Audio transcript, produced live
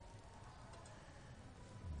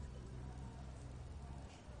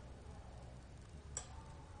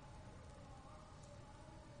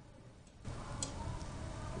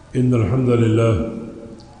إن الحمد لله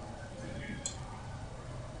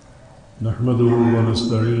نحمده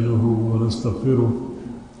ونستعينه ونستغفره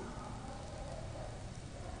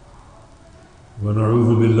ونعوذ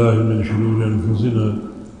بالله من شرور أنفسنا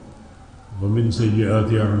ومن سيئات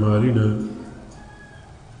أعمالنا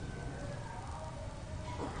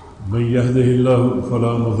من يهده الله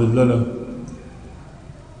فلا مضل له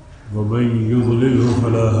ومن يضلله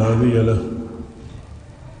فلا هادي له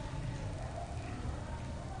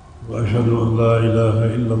وأشهد أن لا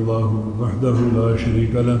إله إلا الله وحده لا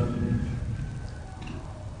شريك له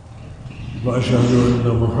وأشهد أن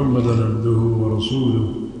محمدًا عبده ورسوله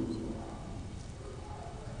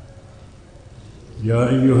يا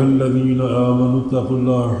أيها الذين آمنوا اتقوا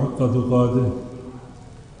الله حق تقاته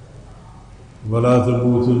ولا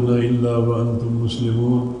تموتن إلا وأنتم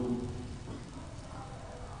مسلمون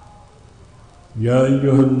يا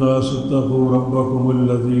أيها الناس اتقوا ربكم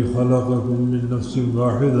الذي خلقكم من نفس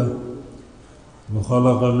واحدة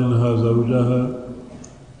وخلق منها زوجها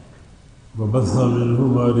وبث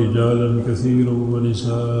منهما رجالا كثيرا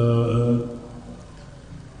ونساء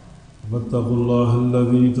واتقوا الله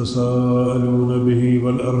الذي تساءلون به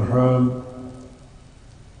والأرحام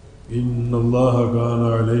إن الله كان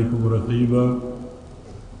عليكم رقيبا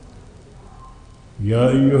يا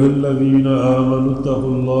أيها الذين آمنوا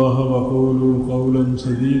اتقوا الله وقولوا قولا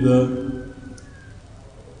سديدا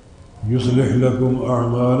يصلح لكم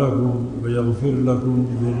أعمالكم ويغفر لكم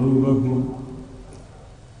ذنوبكم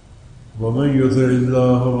ومن يطع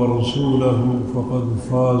الله ورسوله فقد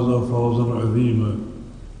فاز فوزا عظيما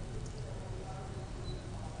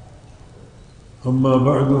أما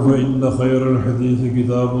بعد فإن خير الحديث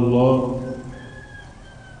كتاب الله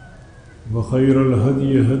وخير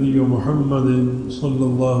الهدي هدي محمد صلى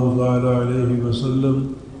الله تعالى عليه وسلم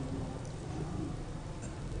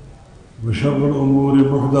وشر الأمور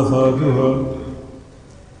محدثاتها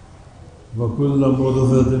وكل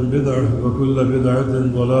محدثة بدعة وكل بدعة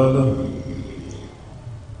ضلالة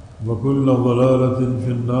وكل ضلالة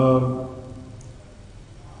في النار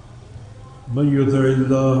من يطع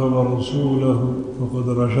الله ورسوله فقد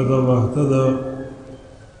رشد واهتدى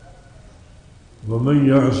ومن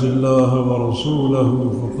يعص الله ورسوله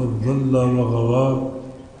فقد ضل وغوى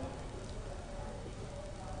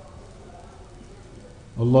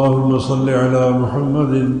اللهم صل على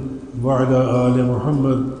محمد وعلى آل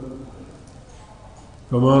محمد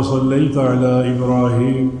كما صليت على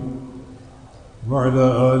إبراهيم وعلى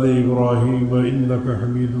آل إبراهيم إنك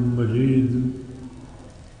حميد مجيد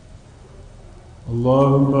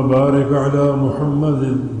اللهم بارك على محمد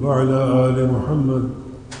وعلى آل محمد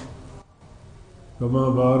كما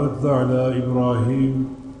باركت على إبراهيم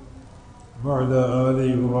وعلى آل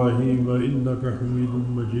إبراهيم إنك حميد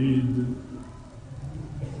مجيد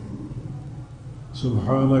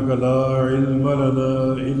سبحانك لا علم لنا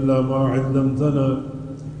إلا ما علمتنا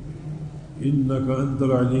إنك أنت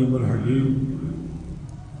العليم الحكيم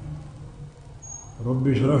رب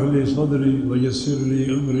اشرح لي صدري ويسر لي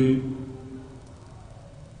أمري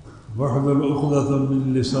واحلل عقدة من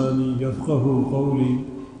لساني يفقهوا قولي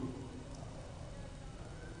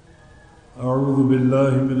أعوذ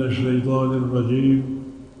بالله من الشيطان الرجيم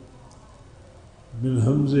من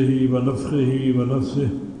همزه ونفخه ونفثه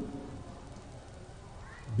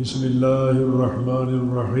بسم الله الرحمن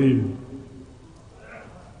الرحيم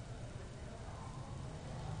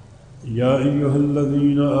يا أيها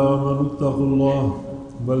الذين آمنوا اتقوا الله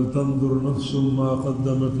ولتنظر نفس ما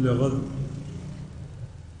قدمت لغد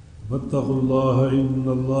واتقوا الله إن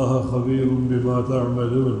الله خبير بما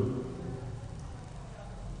تعملون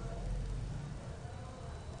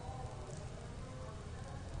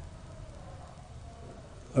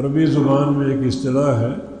عربی زبان میں ایک اصطلاح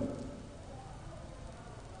ہے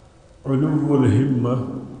علو الہمہ،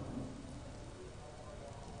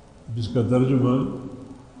 جس کا ترجمہ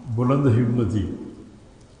بلند ہمتی،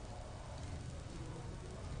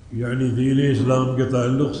 یعنی دین اسلام کے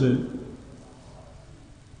تعلق سے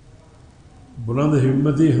بلند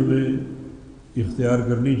ہمتی ہمیں اختیار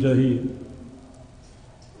کرنی چاہیے،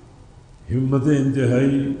 ہمت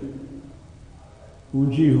انتہائی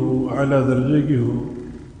اونچی ہو، اعلیٰ درجے کی ہو،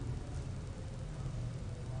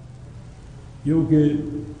 کیونکہ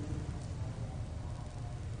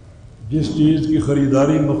جس چیز کی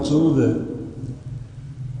خریداری مقصود ہے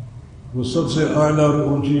وہ سب سے اعلیٰ اور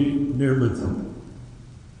اونچی نعمت ہے۔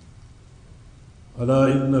 الا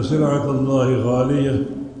ان سلعۃ اللہ غالیہ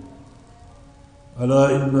الا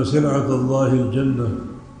ان سلعۃ اللہ الجنہ،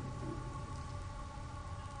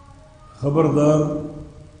 خبردار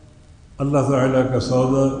اللہ تعالیٰ کا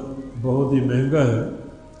سودا بہت ہی مہنگا ہے،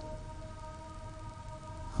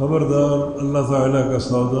 خبردار اللہ تعالیٰ کا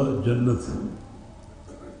سودا جنت ہے۔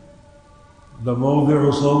 لموضع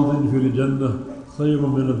صوت في الجنة خير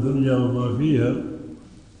من الدنيا وما فيها،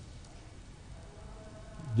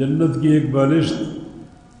 جنت کی ایک بالشت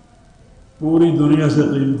پوری دنیا سے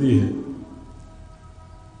قیمتی ہے.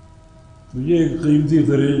 تو یہ ایک قیمتی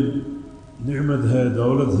ترین نعمت ہے،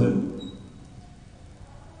 دولت ہے،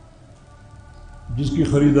 جس کی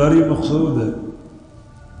خریداری مقصود ہے.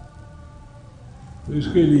 تو اس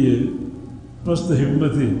کے لیے پست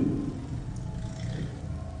ہمتی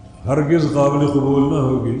ہرگز قابل قبول نہ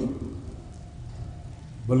ہوگی،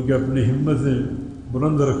 بلکہ اپنی ہمتیں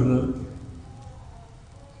بلند رکھنا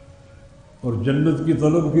اور جنت کی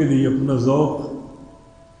طلب کے لیے اپنا ذوق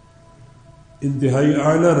انتہائی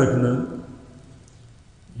اعلیٰ رکھنا،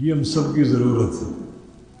 یہ ہم سب کی ضرورت ہے.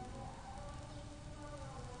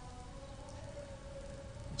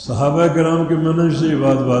 صحابہ کرام کے منہج سے یہ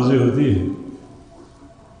بات واضح ہوتی ہے.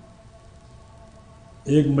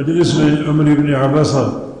 ایک مجلس میں عمر بن عباسہ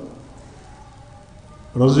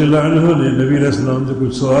رضی اللہ عنہ نے نبی علیہ السلام سے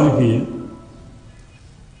کچھ سوال کیے،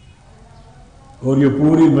 اور یہ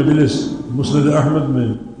پوری مجلس مسند احمد میں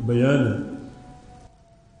بیان ہے.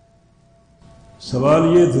 سوال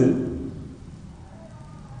یہ تھے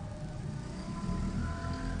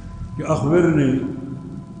کہ اخبرنی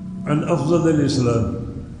عن افضل الاسلام،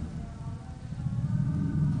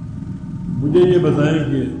 مجھے یہ بتائیں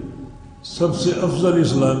کہ سب سے افضل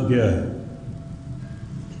اسلام کیا ہے.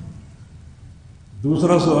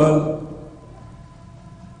 دوسرا سوال،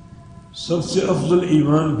 سب سے افضل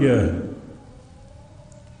ایمان کیا ہے.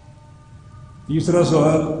 تیسرا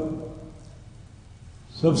سوال،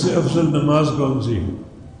 سب سے افضل نماز کون سی ہے.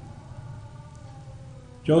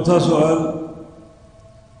 چوتھا سوال،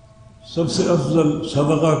 سب سے افضل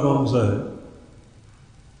صدقہ کون سا ہے.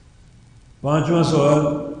 پانچواں سوال،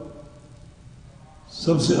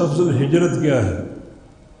 سب سے افضل ہجرت کیا ہے.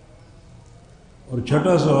 اور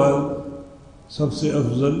چھٹا سوال، سب سے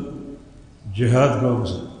افضل جہاد کون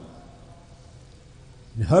سا.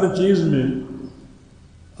 ہر چیز میں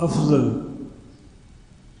افضل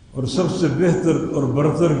اور سب سے بہتر اور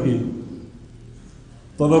برتر کی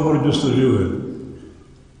طلب اور جستجو ہے.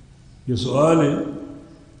 یہ سوال ہے،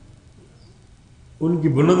 ان کی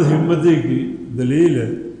بلند ہمتی کی دلیل ہے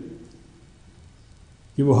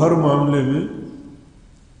کہ وہ ہر معاملے میں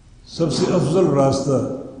سب سے افضل راستہ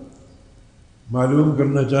معلوم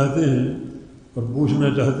کرنا چاہتے ہیں اور پوچھنا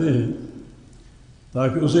چاہتے ہیں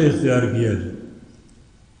تاکہ اسے اختیار کیا جائے.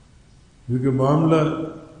 کیونکہ معاملہ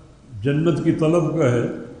جنت کی طلب کا ہے،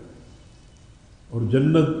 اور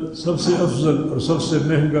جنت سب سے افضل اور سب سے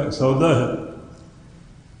مہنگا سودا ہے،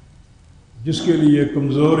 جس کے لیے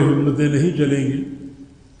کمزور ہمتیں نہیں چلیں گی،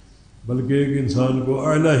 بلکہ ایک انسان کو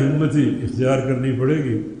اعلیٰ ہمتی اختیار کرنی پڑے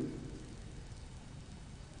گی،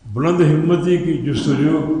 بلند ہمتی کی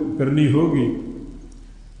جستجو کرنی ہوگی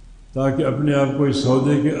تاکہ اپنے آپ کو اس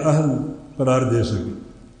سودے کے اہل قرار دے سکے.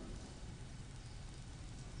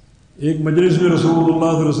 ایک مجلس میں رسول اللہ صلی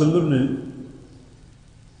اللہ علیہ وسلم نے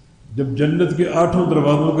جب جنت کے 8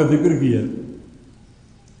 دروازوں کا ذکر کیا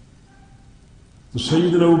تو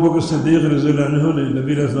سیدنا ابوبکر صدیق رضی اللہ عنہ نے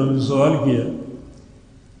نبی علیہ السلام سے سوال کیا،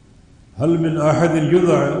 هل من احد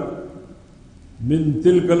يدعى من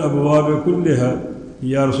تلك الابواب كلها،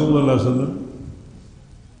 یا رسول اللہ صلی اللہ علیہ وسلم،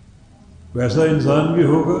 کوئی ایسا انسان بھی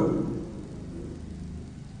ہوگا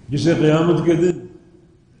جسے قیامت کے دن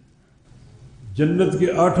جنت کے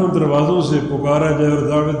 8 دروازوں سے پکارا جائے اور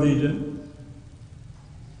دعوت دی جائے.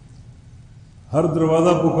 ہر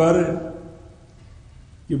دروازہ پکارے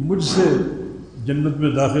کہ مجھ سے جنت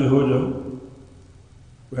میں داخل ہو جاؤ.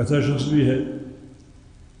 کوئی ایسا شخص بھی ہے؟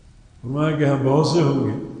 فرمایا کہ ہاں بہت سے ہوں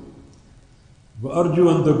گے. وَأَرْجُو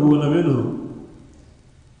أَن تَكُونَ مِنْهُمْ،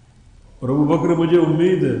 اور ابو بکر مجھے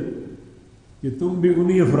امید ہے کہ تم بھی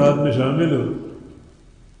انہی افراد میں شامل ہو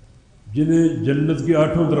جنہیں جنت کے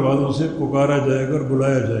 8 دروازوں سے پکارا جائے گا اور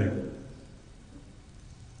بلایا جائے گا.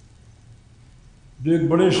 جو ایک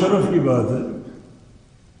بڑے شرف کی بات ہے،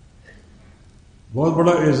 بہت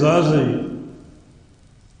بڑا اعزاز ہے یہ.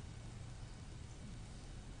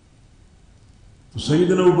 تو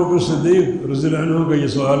سیدنا ابوبکر صدیق رضی اللہ عنہ کا یہ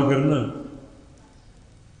سوال کرنا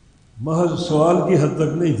محض سوال کی حد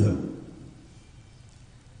تک نہیں تھا.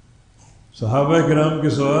 صحابہ کرام کے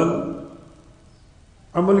سوال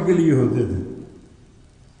عمل کے لیے ہوتے تھے،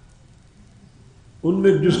 ان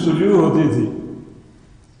میں جستجو ہوتی تھی،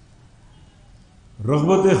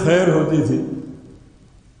 رغبت خیر ہوتی تھی.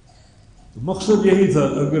 تو مقصد یہی تھا،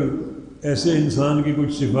 اگر ایسے انسان کی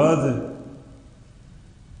کچھ صفات ہیں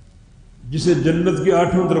جسے جنت کے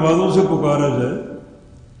 8 دروازوں سے پکارا جائے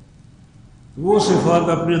تو وہ صفات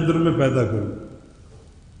اپنے اندر میں پیدا کرو.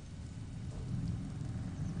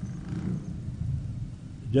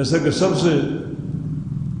 جیسا کہ سب سے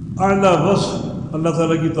اعلیٰ وصف اللہ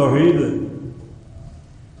تعالیٰ کی توحید ہے،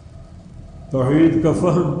 توحید کا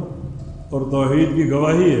فہم اور توحید کی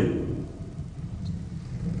گواہی ہے،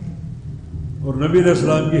 اور نبی علیہ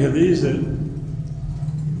السلام کی حدیث ہے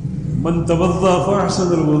من توضأ فأحسن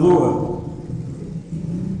الوضوء،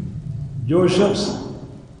 جو شخص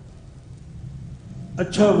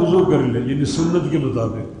اچھا وضو کر لے، یعنی سنت کے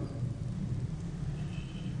مطابق۔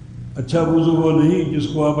 اچھا وضو وہ نہیں جس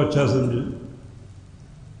کو آپ اچھا سمجھیں۔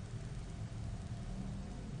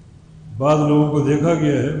 بعض لوگوں کو دیکھا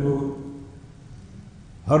گیا ہے وہ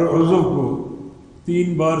ہر عضو کو 3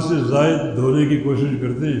 بار سے زائد دھونے کی کوشش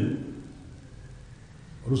کرتے ہیں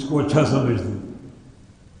اور اس کو اچھا سمجھتے ہیں،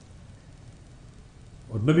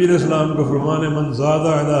 اور نبی علیہ السلام کا فرمان ہے من زاد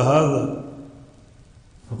علی ھذا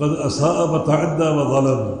فقد اساء وتعدى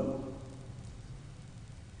وظلم،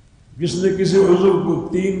 جس نے کسی عضو کو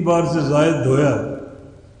 3 بار سے زائد دھویا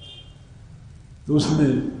تو اس نے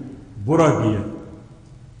برا کیا،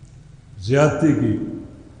 زیادتی کی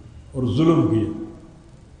اور ظلم کیا،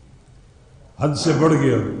 حد سے بڑھ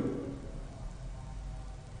گیا،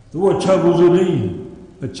 تو وہ اچھا وضو نہیں ہے۔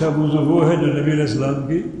 اچھا وضو وہ ہے جو نبی علیہ السلام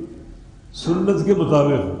کی سنت کے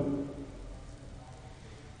مطابق ہو۔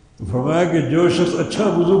 تو فرمایا کہ جو شخص اچھا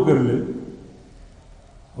وضو کر لے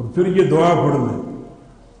اور پھر یہ دعا پڑھ لے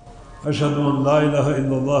اشہد ان لا الہ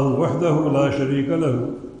الا اللہ وحدہ لا شریک لہ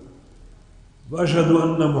واشہد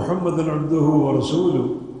ان محمدا عبدہ ورسولہ،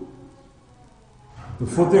 تو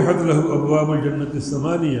فتحت لہ ابواب الجنت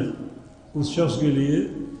الثمانیہ، اس شخص کے لیے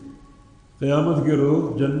قیامت کے روز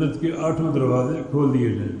جنت کے 8 دروازے کھول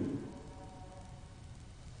دیے جائیں۔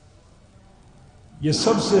 یہ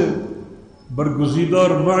سب سے برگزیدہ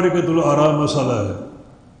اور معرکۃ الآراء مسئلہ ہے،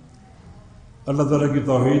 اللہ تعالیٰ کی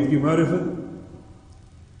توحید کی معرفت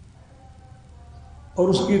اور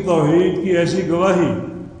اس کی توحید کی ایسی گواہی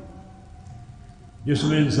جس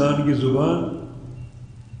میں انسان کی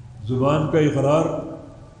زبان کا اقرار،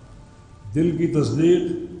 دل کی تصدیق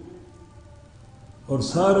اور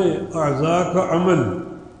سارے اعضاء کا عمل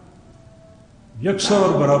یکساں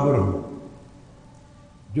اور برابر ہو۔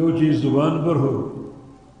 جو چیز زبان پر ہو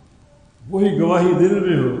وہی گواہی دل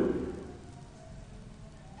میں ہو،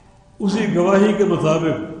 اسی گواہی کے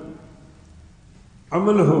مطابق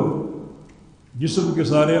عمل ہو جسم کے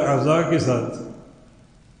سارے اعضاء کے ساتھ،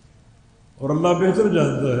 اور اللہ بہتر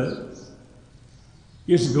جانتا ہے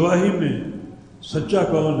کہ اس گواہی میں سچا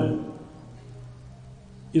کون ہے،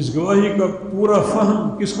 اس گواہی کا پورا فہم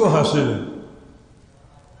کس کو حاصل ہے۔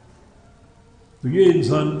 تو یہ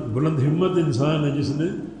انسان بلند ہمت انسان ہے جس نے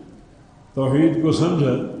توحید کو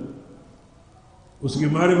سمجھا، اس کی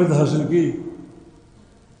معرفت حاصل کی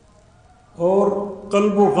اور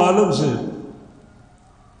قلب و قالب سے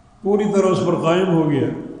پوری طرح اس پر قائم ہو گیا،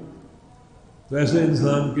 تو ایسے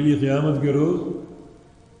انسان کے لیے قیامت کے روز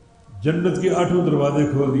جنت کے 8 دروازے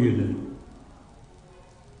کھول دیے جائیں۔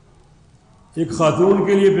 ایک خاتون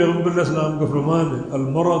کے لیے پیغمبر علیہ السلام کا فرمان ہے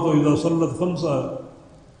المرأة اذا صلت 5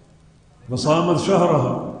 وصامت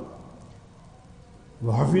شهرها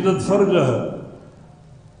وحفظت فرجها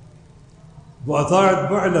واطاعت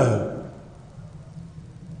بعلها،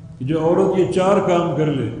 جو عورت یہ 4 کام کر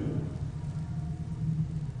لے،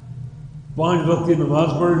 5 وقت کی نماز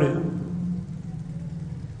پڑھ لے،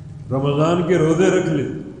 رمضان کے روزے رکھ لے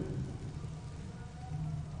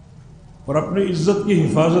اور اپنی عزت کی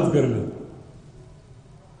حفاظت کر لے،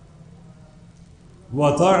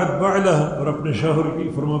 واطاعت بعلها اور اپنے شوہر کی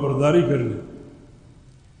فرما برداری کر لے،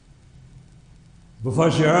 وفا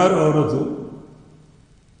شعار عورت ہو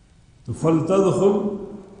تو فلتدخل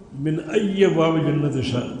من ای ابواب جنت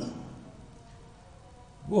شاءت،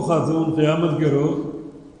 وہ خاتون قیامت کے روز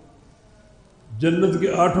جنت کے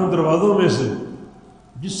 8 دروازوں میں سے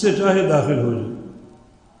جس سے چاہے داخل ہو جائے،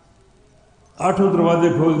 8 دروازے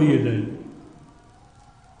کھول دیے جائیں۔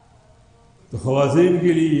 تو خواتین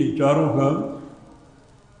کے لیے یہ 4 کام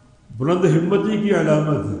بلند ہمتی کی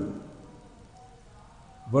علامت ہے،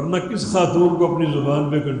 ورنہ کس خاتون کو اپنی زبان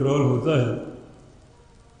پہ کنٹرول ہوتا ہے؟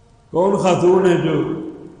 کون خاتون ہے جو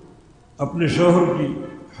اپنے شوہر کی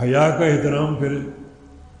حیا کا احترام کرے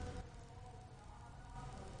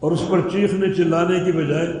اور اس پر چیخنے چلانے کی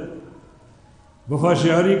بجائے وفا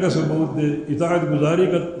شعاری کا ثبوت دے، اطاعت گزاری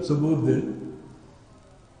کا ثبوت دے؟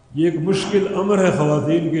 یہ ایک مشکل امر ہے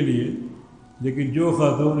خواتین کے لیے، لیکن جو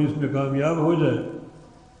خاتون اس میں کامیاب ہو جائے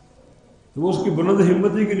تو وہ اس کی بلند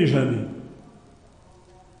ہمتی کی نشانی۔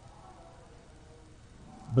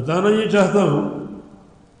 بتانا یہ چاہتا ہوں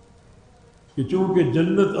کہ چونکہ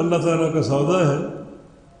جنت اللہ تعالیٰ کا سودا ہے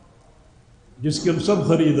جس کے ہم سب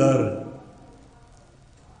خریدار ہیں،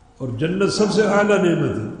 اور جنت سب سے اعلیٰ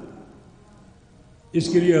نعمت ہے، اس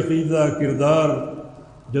کے لیے عقیدہ، کردار،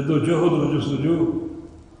 جد و جہد و جستجو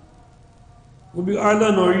وہ بھی اعلیٰ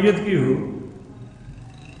نوعیت کی ہو،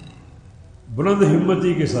 بلند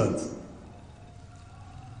ہمتی کے ساتھ۔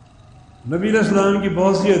 نبی علیہ السلام کی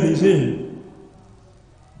بہت سی حدیثیں ہیں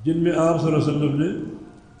جن میں آپ صلی اللہ علیہ وسلم نے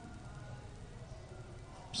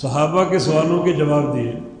صحابہ کے سوالوں کے جواب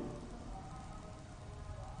دیے۔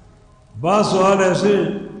 بعض سوال ایسے ہیں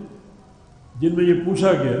جن میں یہ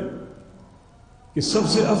پوچھا گیا کہ سب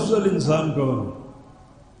سے افضل انسان کون ہے،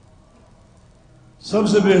 سب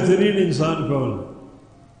سے بہترین انسان کون ہے،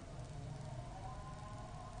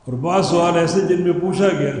 اور بعض سوال ایسے جن میں پوچھا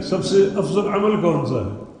گیا سب سے افضل عمل کون سا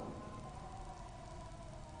ہے۔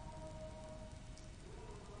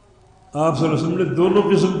 آپ صلی اللہ علیہ وسلم نے دونوں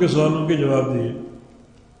قسم کے سوالوں کے جواب دیے۔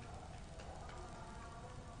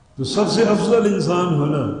 تو سب سے افضل انسان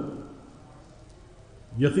ہونا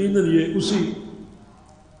یقیناً یہ اسی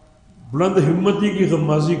بلند ہمتی کی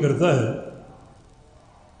غمازی کرتا ہے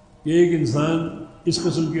کہ ایک انسان اس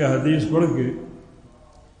قسم کی احادیث پڑھ کے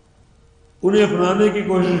انہیں اپنانے کی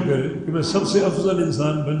کوشش کرے کہ میں سب سے افضل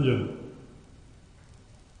انسان بن جاؤں۔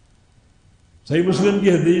 صحیح مسلم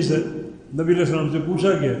کی حدیث ہے، نبی علیہ السلام سے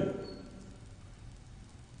پوچھا گیا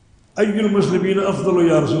ای المسلمین افضل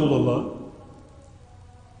یا رسول اللہ،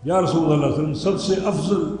 یا رسول اللہ صلی اللہ علیہ وسلم سب سے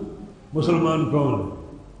افضل مسلمان کون ہے؟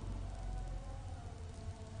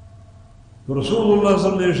 تو رسول اللہ صلی اللہ علیہ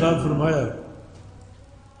وسلم نے ارشاد فرمایا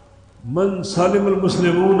من سالم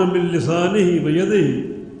المسلمون من لسانہ و یدہ،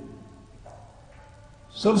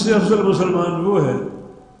 سب سے افضل مسلمان وہ ہے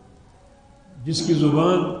جس کی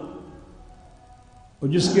زبان اور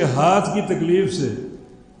جس کے ہاتھ کی تکلیف سے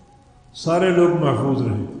سارے لوگ محفوظ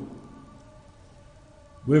رہیں۔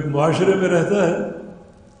 وہ ایک معاشرے میں رہتا ہے،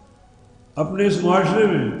 اپنے اس معاشرے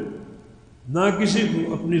میں نہ کسی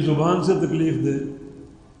کو اپنی زبان سے تکلیف دے،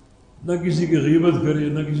 نہ کسی کی غیبت کرے،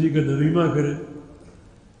 نہ کسی کا نمیمہ کرے،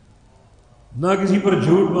 نہ کسی پر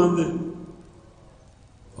جھوٹ باندھے،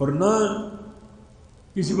 اور نہ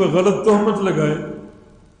کسی پر غلط تہمت لگائے،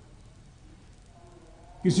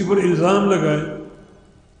 کسی پر الزام لگائے،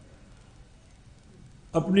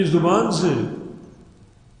 اپنی زبان سے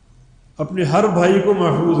اپنے ہر بھائی کو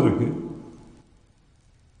محفوظ رکھے،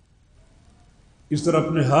 اس طرح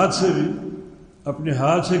اپنے ہاتھ سے بھی اپنے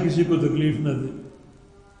ہاتھ سے کسی کو تکلیف نہ دے۔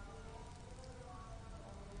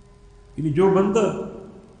 یعنی جو بندہ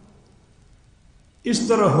اس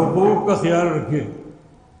طرح حقوق کا خیال رکھے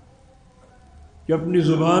کہ اپنی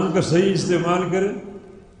زبان کا صحیح استعمال کرے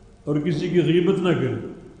اور کسی کی غیبت نہ کرے،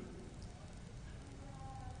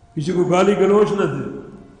 کسی کو گالی گلوچ نہ دے،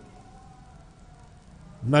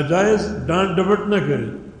 ناجائز ڈانٹ ڈپٹ نہ کرے،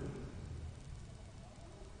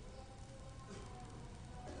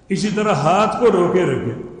 اسی طرح ہاتھ کو روکے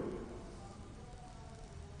رکھے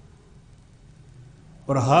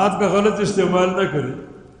اور ہاتھ کا غلط استعمال نہ کرے،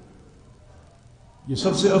 یہ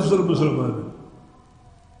سب سے افضل مسلمان ہے۔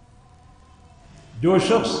 جو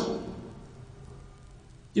شخص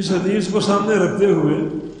اس حدیث کو سامنے رکھتے ہوئے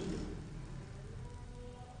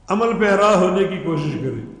عمل پیرا ہونے کی کوشش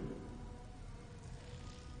کرے،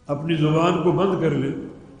 اپنی زبان کو بند کر لے،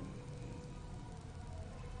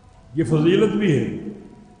 یہ فضیلت بھی ہے۔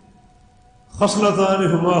 خصلتان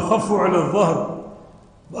ہما خف علی الظہر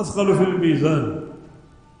واثقل فی المیزان،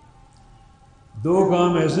 دو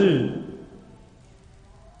کام ایسے ہیں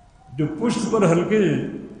جو پشت پر ہلکے ہیں،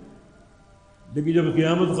 لیکن جب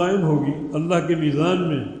قیامت قائم ہوگی اللہ کے میزان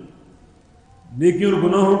میں نیکی اور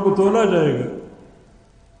گناہوں کو تولا جائے گا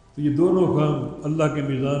تو یہ دونوں کام اللہ کے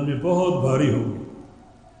میزان میں بہت بھاری ہوں گے،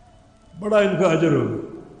 بڑا ان کا اجر ہوگا۔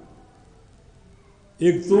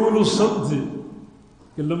 ایک طول الصمت تھی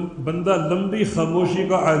کہ بندہ لمبی خاموشی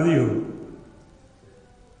کا عادی ہو،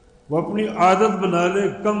 وہ اپنی عادت بنا لے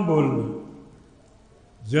کم بولنا،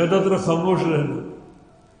 زیادہ تر خاموش رہنا،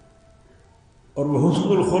 اور وہ حسن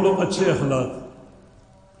الخلق اچھے اخلاق،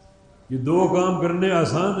 یہ دو کام کرنے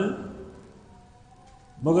آسان ہیں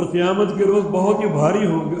مگر قیامت کے روز بہت ہی بھاری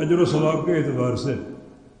ہوں گے اجر و ثواب کے اعتبار سے۔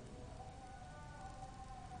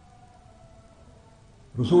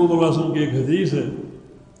 رسول اللہ صلی اللہ علیہ وسلم کی ایک حدیث ہے،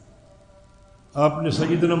 آپ نے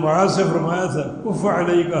سیدنا معاذ سے فرمایا تھا کف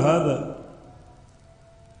علیک ھذا،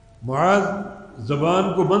 معاذ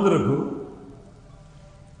زبان کو بند رکھو۔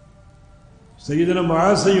 سیدنا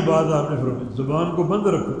معاذ سے یہ بات آپ نے فرمائی، زبان کو بند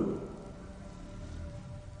رکھو،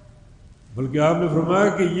 بلکہ آپ نے فرمایا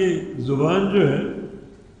کہ یہ زبان جو ہے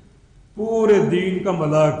پورے دین کا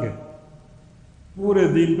ملاک ہے، پورے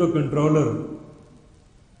دین کا کنٹرولر۔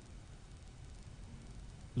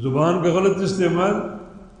 زبان کا غلط استعمال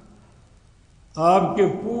آپ کے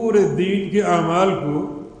پورے دین کے اعمال کو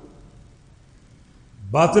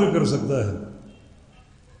باطل کر سکتا ہے،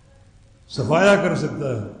 صفایا کر سکتا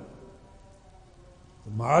ہے۔ تو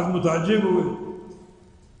معاذ متعجب ہوئے،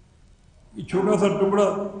 یہ چھوٹا سا ٹکڑا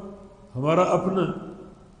ہمارا اپنا،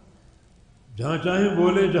 جہاں چاہیں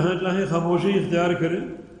بولے، جہاں چاہیں خاموشی اختیار کرے،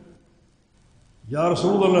 یا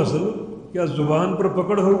رسول اللہ صلی اللہ علیہ وسلم کیا زبان پر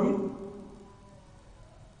پکڑ ہوگی؟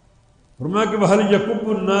 فرمایا کہ وَهَلْ يَكُبُّ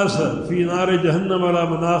النَّاسَ فِي نَارِ جَهَنَّمَ عَلَىٰ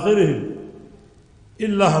مَنَاخِرِهِمْ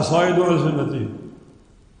إِلَّا حَصَائِدُ أَلْسِنَتِهِمْ۔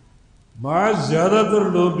 معاذ زیادہ تر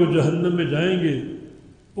لوگ جو جہنم میں جائیں گے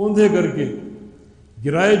اوندھے کر کے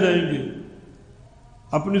گرائے جائیں گے،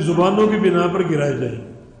 اپنی زبانوں کی بنا پر گرائے جائیں گے۔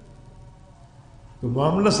 تو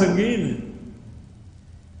معاملہ سنگین ہے۔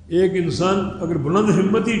 ایک انسان اگر بلند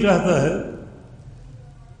ہمتی چاہتا ہے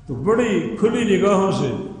تو بڑی کھلی نگاہوں سے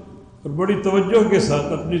اور بڑی توجہ کے ساتھ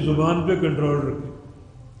اپنی زبان پہ کنٹرول رکھے،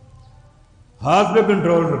 ہاتھ پہ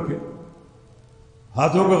کنٹرول رکھے،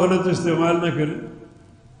 ہاتھوں کا غلط استعمال نہ کرے،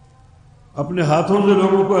 اپنے ہاتھوں سے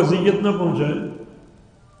لوگوں کو اذیت نہ پہنچائے،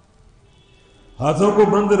 ہاتھوں کو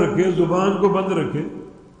بند رکھے، زبان کو بند رکھے۔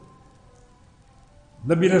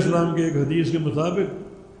 نبی علیہ السلام کے ایک حدیث کے مطابق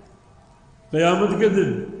قیامت کے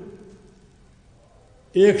دن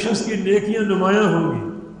ایک شخص کی نیکیاں نمایاں ہوں گی،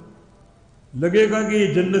 لگے گا کہ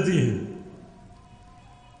یہ جنتی ہے،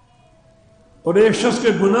 اور ایک شخص کے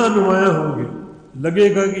گناہ نمایاں ہوں گے، لگے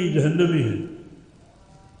گا کہ یہ جہنمی ہے،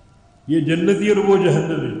 یہ جنتی اور وہ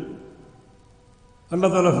جہنمی۔ اللہ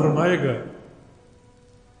تعالیٰ فرمائے گا،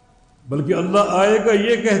 بلکہ اللہ آئے گا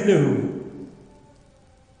یہ کہتے ہوئے،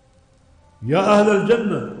 یا اہل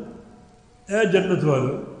الجنہ، اے جنت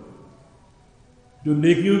والو جو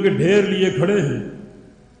نیکیوں کے ڈھیر لیے کھڑے ہیں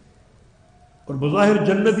اور بظاہر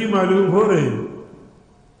جنتی معلوم ہو رہے ہیں،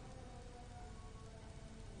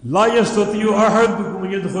 لا یستطیع احدکم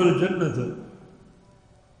یدخل الجنۃ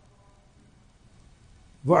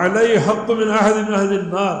وعلیہ حق من احد من اہل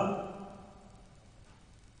النار،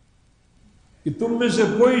 کہ تم میں سے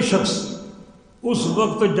کوئی شخص اس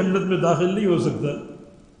وقت جنت میں داخل نہیں ہو سکتا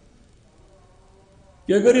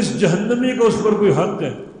کہ اگر اس جہنمی کا اس پر کوئی حق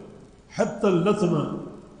ہے، حتی اللطمہ،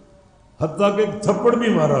 حتیٰ کہ ایک تھپڑ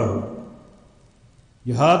بھی مارا ہو،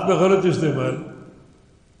 یہ ہاتھ کا غلط استعمال،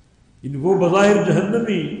 وہ بظاہر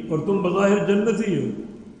جہنمی اور تم بظاہر جنتی ہو،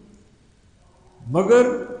 مگر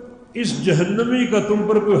اس جہنمی کا تم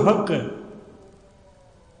پر کوئی حق ہے،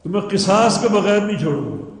 تمہیں قصاص کے بغیر نہیں چھوڑوں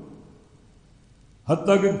گا،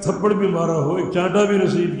 حتیٰ کہ ایک تھپڑ بھی مارا ہو، ایک چانٹا بھی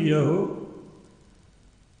رسید کیا ہو،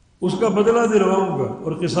 اس کا بدلہ دلواؤں گا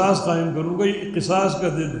اور قصاص قائم کروں گا۔ یہ قصاص کا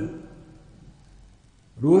دن ہے،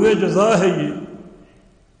 روز جزا ہے،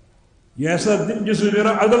 یہ ایسا دن جس میں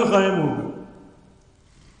میرا عدل قائم ہوگا۔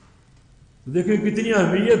 دیکھیں کتنی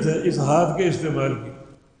اہمیت ہے اس ہاتھ کے استعمال کی،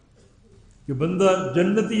 کہ بندہ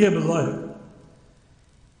جنتی ہے بظاہر،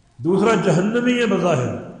 دوسرا جہنمی ہے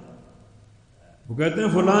بظاہر۔ وہ کہتے ہیں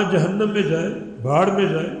فلاں جہنم میں جائے، بھاڑ میں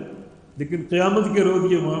جائے، لیکن قیامت کے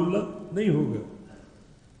روز یہ معاملہ نہیں ہوگا۔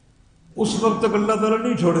 اس وقت تک اللہ تعالیٰ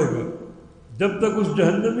نہیں چھوڑے گا جب تک اس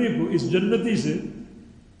جہنمی کو اس جنتی سے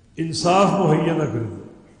انصاف مہیا نہ کر دے۔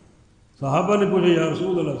 صحابہ نے پوچھا یا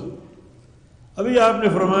رسول اللہ سے، ابھی آپ نے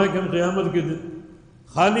فرمایا کہ ہم قیامت کے دن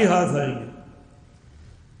خالی ہاتھ آئیں گے،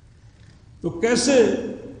 تو کیسے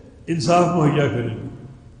انصاف مہیا کریں گے؟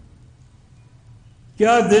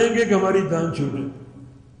 کیا دیں گے کہ ہماری جان چھوٹے؟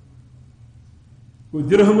 کوئی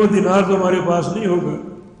درہم و دینار تو ہمارے پاس نہیں ہوگا۔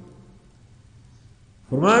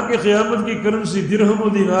 فرمایا کہ قیامت کی کرنسی درہم و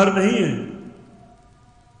دینار نہیں ہے،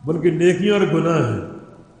 بلکہ نیکیاں اور گناہ ہیں،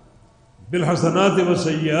 بالحسنات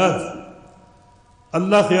والسیئات۔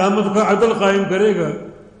 اللہ قیامت کا عدل قائم کرے گا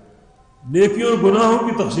نیکیوں اور گناہوں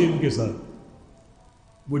کی تقسیم کے ساتھ۔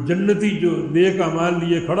 وہ جنتی جو نیک اعمال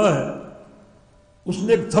لیے کھڑا ہے، اس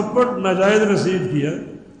نے ایک تھپڑ ناجائز رسید کیا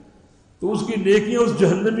تو اس کی نیکیاں اس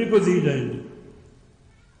جہنمی کو دی جائیں گی،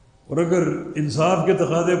 اور اگر انصاف کے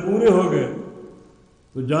تقاضے پورے ہو گئے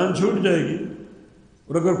تو جان چھوٹ جائے گی،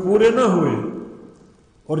 اور اگر پورے نہ ہوئے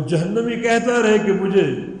اور جہنمی کہتا رہے کہ مجھے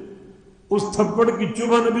اس تھپڑ کی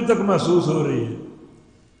چبھن ابھی تک محسوس ہو رہی ہے،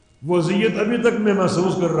 وہ اذیت ابھی تک میں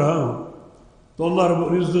محسوس کر رہا ہوں، تو اللہ رب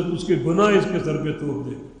العزت اس کے گناہ اس کے سر پہ تھوپ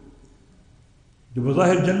دے۔ جو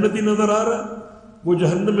بظاہر جنتی نظر آ رہا ہے وہ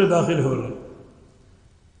جہنم میں داخل ہو رہا ہے۔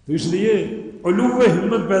 تو اس لیے علو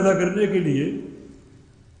ہمت پیدا کرنے کے لیے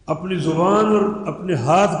اپنی زبان اور اپنے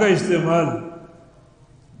ہاتھ کا استعمال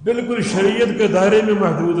بالکل شریعت کے دائرے میں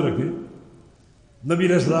محدود رکھیں۔ نبی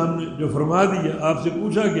علیہ السلام نے جو فرما دیا، آپ سے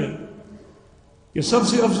پوچھا گیا کہ سب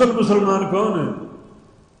سے افضل مسلمان کون ہے؟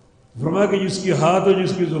 فرمایا کہ جس کی ہاتھ اور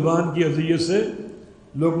جس کی زبان کی اذیت سے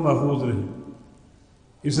لوگ محفوظ رہیں۔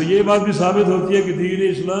 اس سے یہ بات بھی ثابت ہوتی ہے کہ دین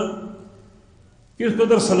اسلام کس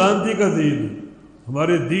قدر سلامتی کا دین ہے۔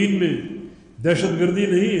 ہمارے دین میں دہشت گردی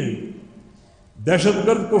نہیں ہے، دہشت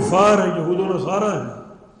گرد کفار ہیں، یہود و نصارہ ہیں،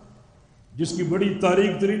 جس کی بڑی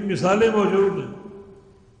تاریک ترین مثالیں موجود ہیں.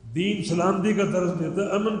 دین سلامتی کا درس دیتا ہے،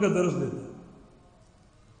 امن کا درس دیتا ہے.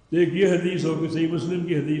 تو ایک یہ حدیث ہوگی، صحیح مسلم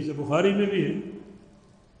کی حدیث ہے، بخاری میں بھی ہے،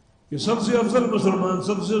 کہ سب سے افضل مسلمان،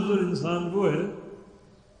 سب سے افضل انسان وہ ہے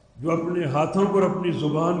جو اپنے ہاتھوں پر اپنی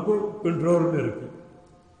زبان کو کنٹرول میں رکھے،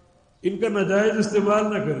 ان کا ناجائز استعمال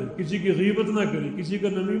نہ کرے، کسی کی غیبت نہ کرے، کسی کا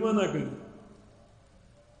نمیمہ نہ کرے،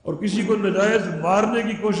 اور کسی کو ناجائز مارنے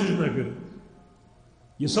کی کوشش نہ کرے.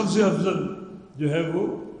 یہ سب سے افضل جو ہے وہ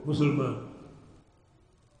مسلمان.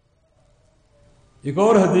 ایک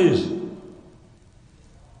اور حدیث،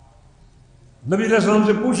 نبی علیہ السلام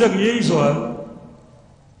سے پوچھا کہ یہی سوال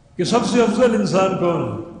کہ سب سے افضل انسان کون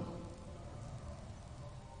ہے؟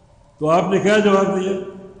 تو آپ نے کیا جواب دیا؟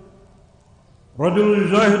 رجل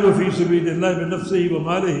یجاہد فی سبیل اللہ بنفسہ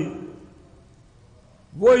ومالہ.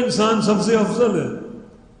 وہ انسان سب سے افضل ہے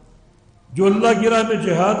جو اللہ کی راہ میں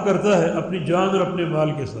جہاد کرتا ہے اپنی جان اور اپنے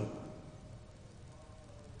مال کے ساتھ.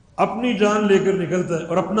 اپنی جان لے کر نکلتا ہے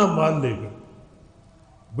اور اپنا مال لے کر،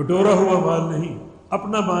 بٹورا ہوا مال نہیں،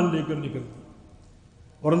 اپنا مال لے کر نکلتا ہے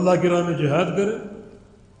اور اللہ کی راہ میں جہاد کرے.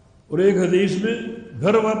 اور ایک حدیث میں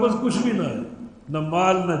گھر واپس کچھ بھی نہ آئے، نہ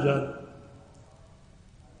مال نہ جان.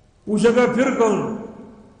 پوچھا گیا پھر کون؟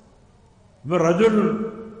 وہ رجل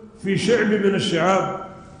فی شعب من الشعاب،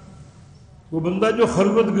 وہ بندہ جو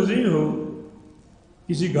خلوت گزین ہو،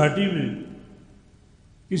 کسی گھاٹی میں،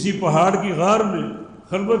 کسی پہاڑ کی غار میں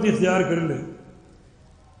خلوت اختیار کر لے.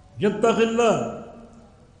 یتق اللہ،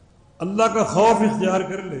 اللہ کا خوف اختیار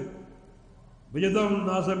کر لے. ویدع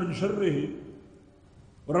الناس من شرہ،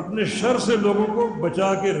 اور اپنے شر سے لوگوں کو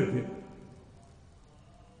بچا کے رکھے.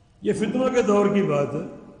 یہ فتنوں کے دور کی بات ہے،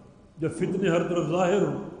 جب فتنے ہر طرف ظاہر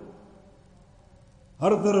ہوں،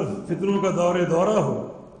 ہر طرف فتنوں کا دورہ ہو،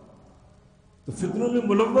 تو فتنوں میں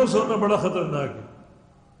ملوث ہونا بڑا خطرناک ہے.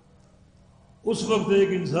 اس وقت ایک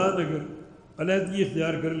انسان اگر علیحدگی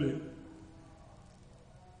اختیار کر لے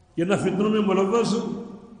کہ نہ فتنوں میں ملوث ہو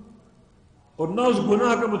اور نہ اس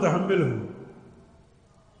گناہ کا متحمل ہو،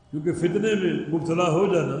 کیونکہ فتنے میں مبتلا ہو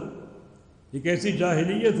جانا ایک ایسی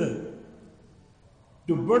جاہلیت ہے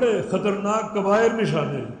جو بڑے خطرناک کبائر میں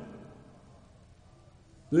شامل ہے.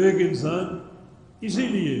 تو ایک انسان اسی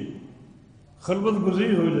لیے خلوت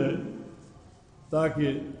گزین ہو جائے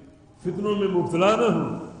تاکہ فتنوں میں مبتلا نہ ہو،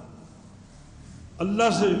 اللہ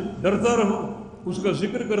سے ڈرتا رہو، اس کا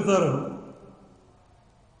ذکر کرتا رہو،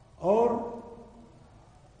 اور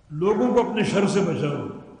لوگوں کو اپنے شر سے بچاؤ.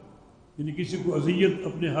 یعنی کسی کو اذیت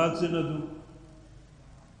اپنے ہاتھ سے نہ دوں،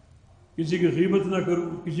 کسی کی غیبت نہ کروں،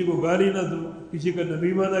 کسی کو گالی نہ دوں، کسی کا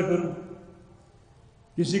نمیمہ نہ کروں،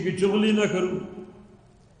 کسی کی چغلی نہ کروں،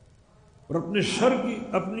 اور اپنے شر کی،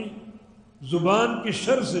 اپنی زبان کی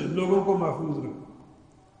شر سے لوگوں کو محفوظ رکھوں.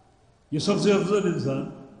 یہ سب سے افضل انسان.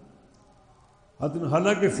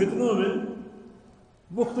 حالانکہ فتنوں میں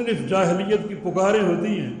مختلف جاہلیت کی پکاریں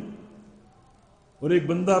ہوتی ہیں، اور ایک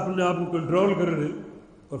بندہ اپنے آپ کو کنٹرول کر لے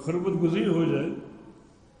اور خلوت گزین ہو جائے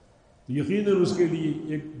تو یقیناً اس کے لیے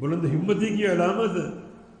ایک بلند ہمتی کی علامت ہے،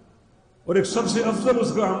 اور ایک سب سے افضل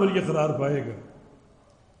اس کا عمل یہ قرار پائے گا.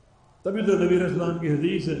 تبھی تو نبی علیہ السلام کی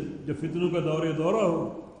حدیث ہے، جب فتنوں کا دورہ ہو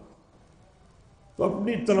تو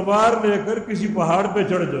اپنی تلوار لے کر کسی پہاڑ پہ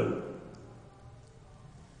چڑھ جاؤ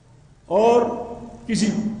اور کسی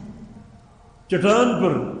چٹان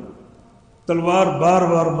پر تلوار بار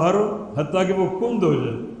بار مارو حتیٰ کہ وہ کند ہو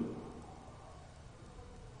جائے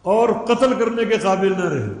اور قتل کرنے کے قابل نہ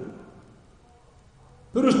رہے.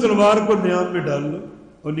 پھر اس تلوار کو نیام میں ڈال لو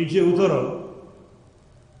اور نیچے اتر آؤ.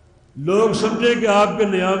 لوگ سمجھے کہ آپ کے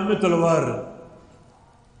نیام میں تلوار ہے،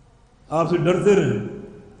 آپ سے ڈرتے رہیں،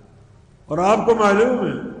 اور آپ کو معلوم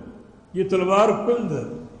ہے یہ تلوار کند ہے،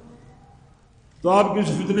 تو آپ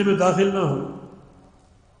کسی فتنے میں داخل نہ ہو.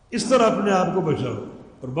 اس طرح اپنے آپ کو بچاؤ.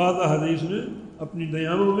 اور بعض احادیث میں اپنی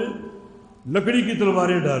نیاموں میں لکڑی کی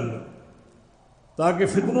تلواریں ڈال لو تاکہ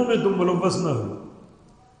فتنوں میں تم ملوث نہ ہو.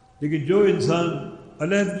 لیکن جو انسان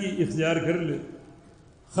علیحدگی اختیار کر لے،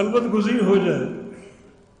 خلوت گزین ہو جائے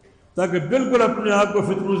تاکہ بالکل اپنے آپ کو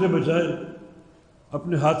فتنوں سے بچائے،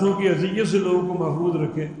 اپنے ہاتھوں کی اذیت سے لوگوں کو محفوظ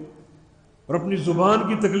رکھے اور اپنی زبان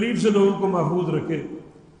کی تکلیف سے لوگوں کو محفوظ رکھے،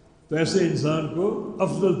 تو ایسے انسان کو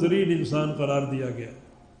افضل ترین انسان قرار دیا گیا.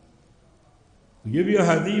 یہ بھی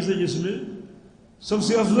احادیث ہے جس میں سب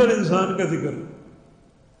سے افضل انسان کا ذکر ہے.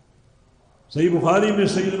 صحیح بخاری میں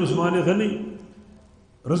سید عثمان غنی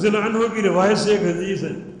رضی اللہ عنہ کی روایت سے ایک حدیث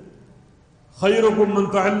ہے، خیرکم من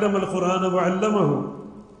تعلم القرآن وعلمہ،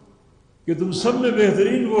 کہ تم سب میں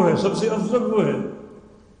بہترین وہ ہے، سب سے افضل وہ ہے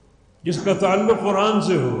جس کا تعلق قرآن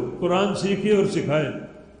سے ہو، قرآن سیکھے اور سکھائے،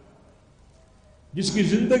 جس کی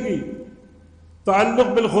زندگی تعلق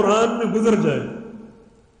بالقرآن میں گزر جائے،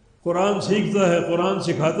 قرآن سیکھتا ہے، قرآن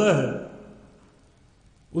سکھاتا ہے،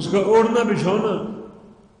 اس کا اوڑھنا بچھونا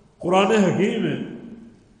قرآن حکیم ہے،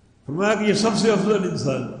 فرمایا کہ یہ سب سے افضل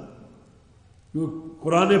انسان ہے، کیونکہ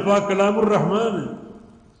قرآن پاک کلام الرحمن ہے،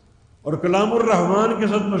 اور کلام الرحمن کے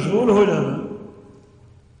ساتھ مشغول ہو جانا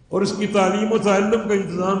اور اس کی تعلیم و تعلم کا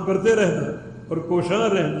انتظام کرتے رہنا اور کوشاں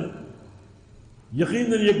رہنا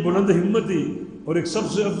یقیناً ایک بلند ہمتی اور ایک سب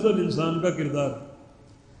سے افضل انسان کا کردار ہے۔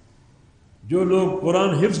 جو لوگ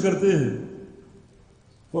قرآن حفظ کرتے ہیں،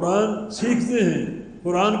 قرآن سیکھتے ہیں،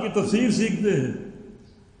 قرآن کی تفسیر سیکھتے ہیں،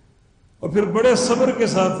 اور پھر بڑے صبر کے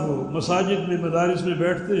ساتھ وہ مساجد میں مدارس میں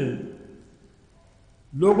بیٹھتے ہیں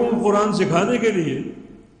لوگوں کو قرآن سکھانے کے لیے،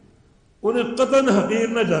 انہیں قطعاً حقیر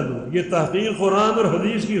نہ جانو، یہ تحقیر قرآن اور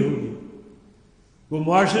حدیث کی ہوگی۔ وہ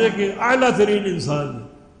معاشرے کے اعلیٰ ترین انسان ہیں،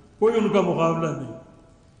 کوئی ان کا مقابلہ نہیں،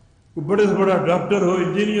 کوئی بڑے سے بڑا ڈاکٹر ہو،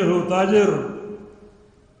 انجینئر ہو، تاجر ہو،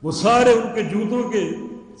 وہ سارے ان کے جوتوں کے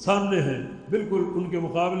سامنے ہیں، بالکل ان کے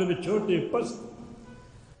مقابلے میں چھوٹے پست۔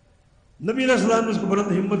 نبی علیہ السلام نے اس کو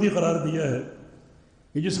بلند ہمتی قرار دیا ہے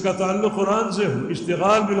کہ جس کا تعلق قرآن سے ہو،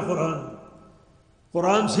 اشتغال بالقرآن،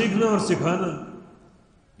 قرآن سیکھنا اور سکھانا،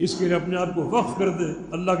 اس کے لیے اپنے آپ کو وقف کر دے،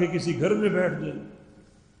 اللہ کے کسی گھر میں بیٹھ جائے،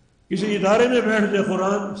 کسی ادارے میں بیٹھ جائے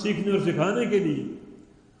قرآن سیکھنے اور سکھانے کے لیے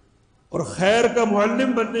اور خیر کا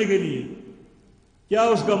معلم بننے کے لیے، کیا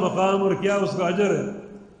اس کا مقام اور کیا اس کا اجر ہے۔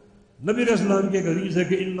 نبی علیہ السلام کی ایک حدیث ہے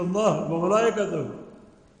کہ ان اللہ وملائکتہ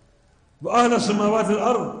واہل السماوات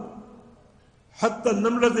والارض حتی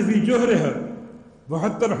النملۃ فی جحرها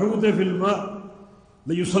وحتی الحوت فی الماء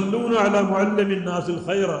لیصلون علی معلم الناس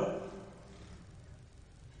الخیر،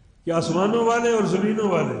 کہ آسمانوں والے اور زمینوں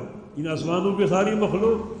والے، ان آسمانوں کی ساری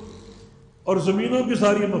مخلوق اور زمینوں کی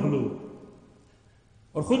ساری مخلوق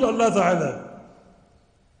اور خود اللہ تعالی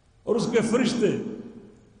اور اس کے فرشتے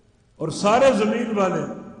اور سارے زمین والے،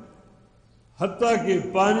 حتیٰ کہ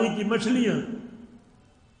پانی کی مچھلیاں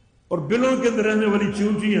اور بلوں کے اندر رہنے والی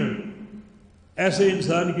چونٹیاں ایسے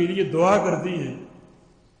انسان کے لیے دعا کرتی ہیں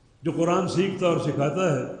جو قرآن سیکھتا اور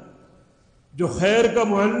سکھاتا ہے، جو خیر کا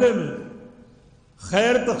معلم ہے،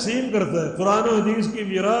 خیر تقسیم کرتا ہے، قرآن و حدیث کی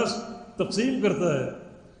میراث تقسیم کرتا ہے،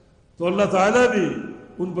 تو اللہ تعالیٰ بھی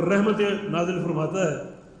ان پر رحمت نازل فرماتا ہے،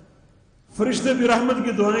 فرشتے بھی رحمت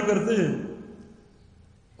کی دعائیں کرتے ہیں،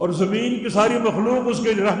 اور زمین کی ساری مخلوق اس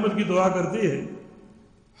کے لیے رحمت کی دعا کرتی ہے،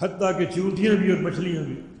 حتیٰ کہ چونٹیاں بھی اور مچھلیاں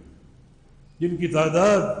بھی، جن کی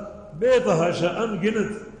تعداد بے تحاشا ان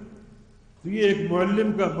گنت۔ تو یہ ایک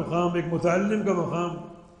معلم کا مقام، ایک متعلم کا مقام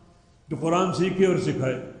جو قرآن سیکھے اور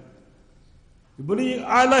سکھائے، بڑی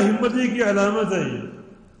اعلیٰ ہمتی کی علامت ہے یہ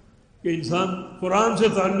کہ انسان قرآن سے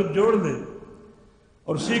تعلق جوڑ لے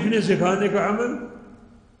اور سیکھنے سکھانے کا عمل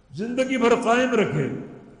زندگی بھر قائم رکھے۔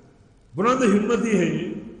 بلند ہمتی ہے یہ،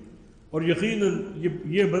 اور یقیناً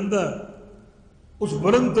یہ بندہ اس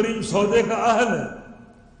بلند ترین سودے کا اہل ہے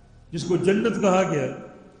جس کو جنت کہا گیا،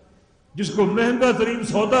 جس کو مہنگا ترین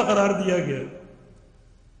سودا قرار دیا گیا۔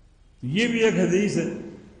 یہ بھی ایک حدیث ہے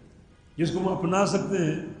جس کو ہم اپنا سکتے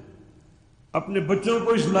ہیں، اپنے بچوں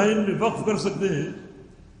کو اس لائن میں وقف کر سکتے ہیں،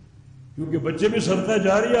 کیونکہ بچے بھی صدقہ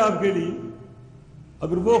جاریہ آپ کے لیے،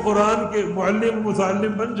 اگر وہ قرآن کے معلم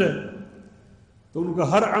متعلم بن جائے تو ان کا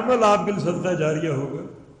ہر عمل آپ کے لیے صدقہ جاریہ ہوگا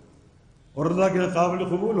اور اللہ کے قابل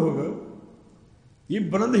قبول ہوگا۔ یہ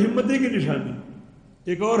بلند ہمتی کی نشانی۔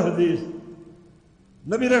 ایک اور حدیث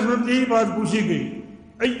نبی رحمت یہی بات پوچھی گئی،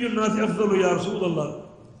 ای الناس افضل یا رسول اللہ،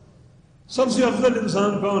 سب سے افضل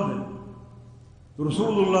انسان کون ہے؟ تو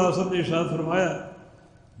رسول اللہ صلی اللہ علیہ وسلم نے ارشاد فرمایا،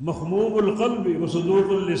 مخموم القلب و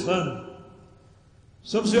صدوق اللسان،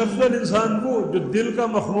 سب سے افضل انسان وہ جو دل کا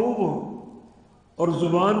مخموم ہو اور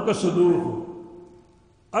زبان کا صدوق ہو۔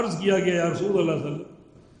 عرض کیا گیا یا رسول اللہ صلی اللہ علیہ وسلم،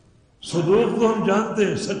 صدوق تو ہم جانتے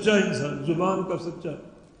ہیں، سچا انسان، زبان کا سچا،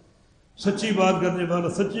 سچی بات کرنے والا،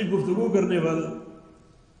 سچی گفتگو کرنے والا،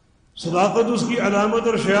 صداقت اس کی علامت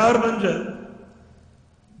اور شعار بن جائے،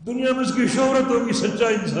 دنیا میں اس کی شہرت ہوگی، سچا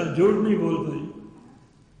انسان، جھوٹ نہیں بولتا۔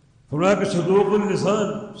 فرمایا کہ صدوق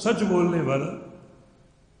اللسان، سچ بولنے والا،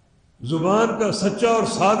 زبان کا سچا اور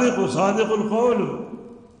صادق ہو، صادق القول ہو۔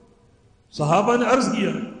 صحابہ نے عرض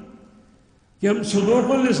کیا کہ ہم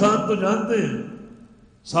صدوق اللسان تو جانتے ہیں،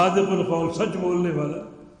 صادق القول، سچ بولنے والا،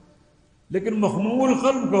 لیکن مخموم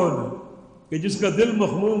القلب کون ہے کہ جس کا دل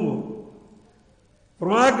مخموم ہو؟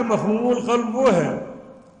 فرمایا کہ مخموم القلب وہ ہے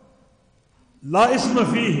لا اسم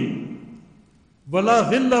فیہ ولا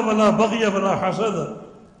غل ولا بغی ولا حسد،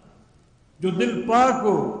 جو دل پاک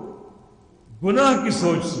ہو گناہ کی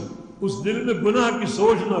سوچ سے، اس دل میں گناہ کی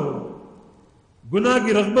سوچ نہ ہو، گناہ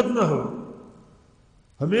کی رغبت نہ ہو،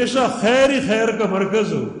 ہمیشہ خیر ہی خیر کا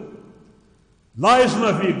مرکز ہو، لا اسم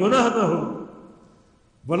فیہ، گناہ نہ ہو،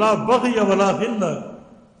 ولا بغی ولا غلہ،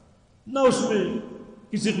 نہ اس میں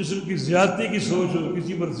کسی قسم کی زیادتی کی سوچ ہو،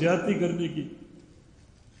 کسی پر زیادتی کرنے کی،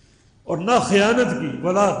 اور نہ خیانت کی،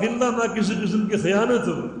 ولا غلہ، نہ کسی قسم کی خیانت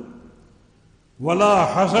ہو، ولا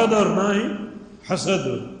حسد، اور نہ ہی حسد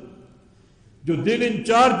ہو۔ جو دل ان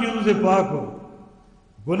چار چیزوں سے پاک ہو،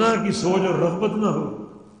 گناہ کی سوچ اور رغبت نہ ہو،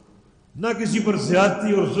 نہ کسی پر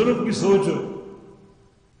زیادتی اور ظلم کی سوچ ہو،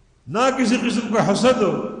 نہ کسی قسم کا حسد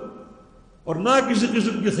ہو، اور نہ کسی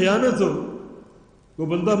قسم کی خیانت ہو، وہ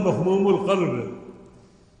بندہ مخموم القلب ہے۔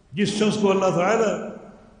 جس شخص کو اللہ تعالیٰ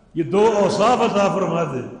یہ دو اوصاف عطا فرما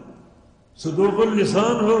دے، صدوق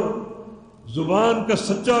اللسان ہو، زبان کا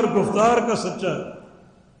سچا اور گفتار کا سچا،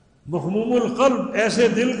 مخموم القلب، ایسے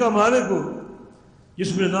دل کا مالک ہو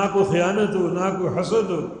جس میں نہ کوئی خیانت ہو، نہ کوئی حسد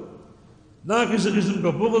ہو، نہ کسی قسم کا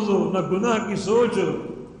بغض ہو، نہ گناہ کی سوچ ہو،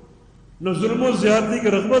 نہ ظلم و زیادتی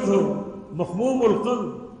کی رغبت ہو، مخموم القلب،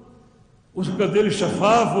 اس کا دل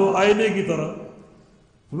شفاف ہو آئینے کی طرح،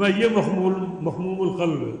 میں یہ مخموم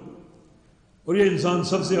القلب ہے، اور یہ انسان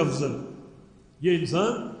سب سے افضل، یہ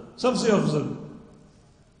انسان سب سے افضل،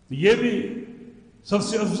 یہ بھی سب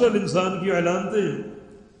سے افضل انسان کی علامتیں ہیں،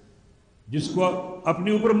 جس کو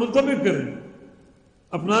اپنے اوپر منطبق کریں،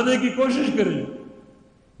 اپنانے کی کوشش کریں،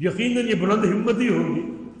 یقیناً یہ بلند ہمتی ہوگی۔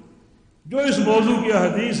 جو اس موضوع کی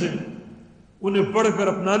احادیث ہیں انہیں پڑھ کر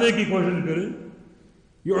اپنانے کی کوشش کریں،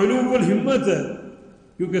 یہ علو الہمت ہے،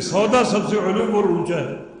 کیونکہ سودا سب سے علو اور اونچا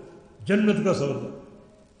ہے، جنت کا سودا۔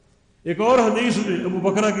 ایک اور حدیث میں ابو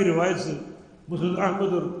بکرہ کی روایت سے، مسند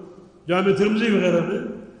احمد اور جامع ترمذی وغیرہ میں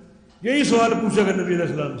یہی سوال پوچھا گیا نبی علیہ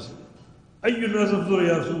السلام سے، ای الناس افضل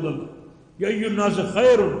یا رسول اللہ، یا ای الناس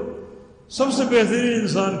خیر، سب سے بہترین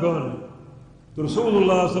انسان کون ہے؟ تو رسول اللہ صلی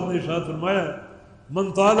اللہ علیہ وسلم نے ارشاد فرمایا،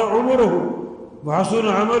 من طال عمرہ وحسن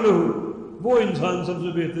عملہ، وہ انسان سب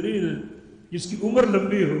سے بہترین ہے جس کی عمر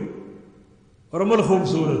لمبی ہو اور عمل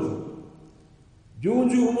خوبصورت ہو۔ جوں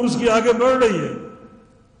جوں عمر اس کی آگے بڑھ رہی ہے،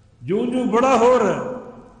 جوں جوں بڑا ہو رہا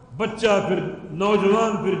ہے، بچہ، پھر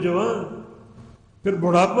نوجوان، پھر جوان، پھر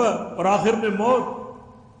بڑھاپا، اور آخر میں موت،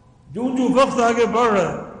 جوں جوں وقت آگے بڑھ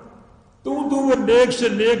رہا ہے تو وہ نیک سے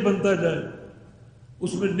نیک بنتا جائے،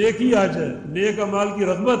 اس میں نیکی آ جائے، نیک اعمال کی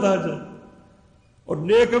رغبت آ جائے، اور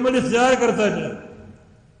نیک عمل اختیار کرتا جائے،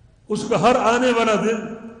 اس کا ہر آنے والا دن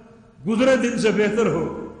گزرے دن سے بہتر ہو،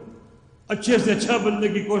 اچھے سے اچھا بننے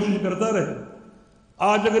کی کوشش کرتا رہے۔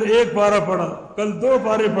 آج اگر ایک پارہ پڑھا، کل 2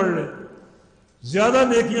 پارے پڑھ لے، زیادہ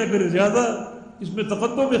نیکیاں کرے، زیادہ اس میں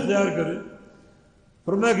تقدم اختیار کرے۔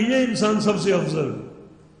 فرمایا کہ یہ انسان سب سے افضل ہے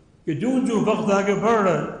کہ جوں جوں وقت آگے بڑھ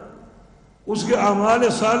رہا ہے اس کے اعمال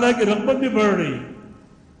صالحہ کی رغبت بھی بڑھ رہی ہے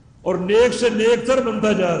اور نیک سے نیک تر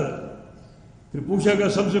بنتا جا رہا ہے۔ پھر پوچھا گیا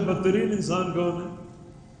سب سے بدترین انسان کون ہے؟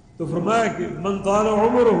 تو فرمایا کہ من طال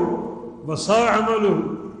عمرہ وساء عملہ،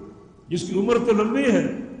 جس کی عمر تو لمبی ہے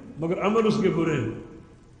مگر عمل اس کے برے ہیں،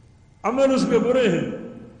 عمل اس کے برے ہیں۔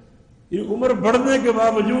 یہ عمر بڑھنے کے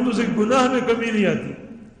باوجود اسے گناہ میں کمی نہیں آتی،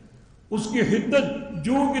 اس کی حدت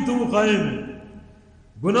جو کی تو قائم ہے،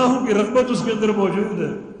 گناہوں کی رغبت اس کے اندر موجود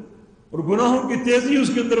ہے اور گناہوں کی تیزی اس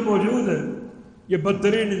کے اندر موجود ہے۔ یہ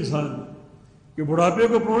بدترین انسان ہے کہ بڑھاپے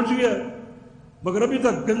کو پہنچ گیا مگر ابھی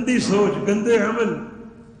تک گندی سوچ، گندے عمل،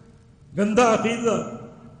 گندا عقیدہ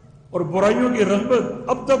اور برائیوں کی رغبت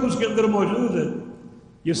اب تک اس کے اندر موجود ہے۔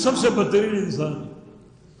 یہ سب سے بدترین انسان ہے،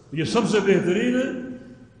 یہ سب سے بہترین ہے،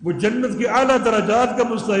 وہ جنت کی اعلیٰ درجات کا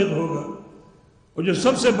مستحق ہوگا، اور جو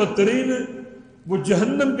سب سے بدترین ہے وہ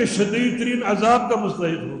جہنم کے شدید ترین عذاب کا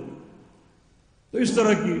مستحق ہوگا۔ تو اس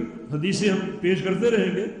طرح کی حدیثیں ہم پیش کرتے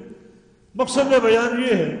رہیں گے۔ مقصد بیان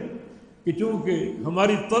یہ ہے کہ چونکہ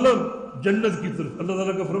ہماری طلب جنت کی طرف، اللہ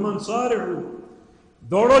تعالیٰ کا فرمان سارعوا،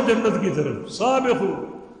 دوڑو جنت کی طرف، سابقوا،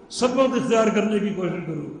 سبقت اختیار کرنے کی کوشش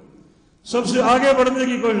کرو، سب سے آگے بڑھنے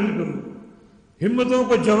کی کوشش کرو، ہمتوں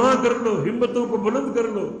کو جمع کر لو، ہمتوں کو بلند کر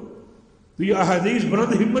لو۔ تو یہ احادیث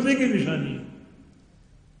بلند ہمتی کی نشانی ہے۔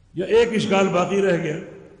 یا ایک اشکال باقی رہ گیا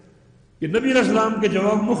کہ نبی علیہ السلام کے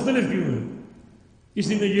جواب مختلف کیوں ہیں؟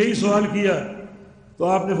 کسی نے یہی سوال کیا تو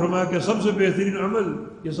آپ نے فرمایا کہ سب سے بہترین عمل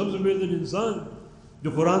یا سب سے بہترین انسان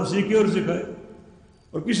جو قرآن سیکھے اور سکھائے،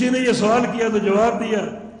 اور کسی نے یہ سوال کیا تو جواب دیا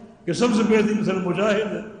کہ سب سے بہترین انسان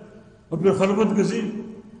مجاہد ہے اور پھر خلوت گزین،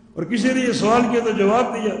 اور کسی نے یہ سوال کیا تو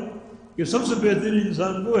جواب دیا کہ سب سے بہترین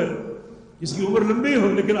انسان وہ ہے جس کی عمر لمبی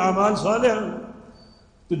ہو لیکن اعمال صالح ہوں۔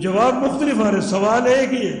 تو جواب مختلف آ رہے، سوال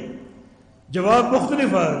ایک ہی ہے، جواب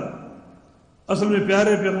مختلف آ رہے۔ اصل میں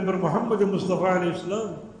پیارے پیغمبر محمد مصطفیٰ علیہ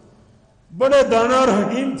السلام بڑے دانا اور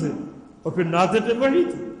حکیم تھے اور پھر ناطق وحی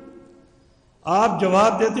تھے۔ آپ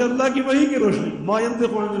جواب دیتے اللہ کی وحی کی روشنی، ما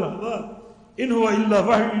ينطق عن الهوى ان هو الا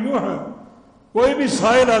وحی یوحى۔ کوئی بھی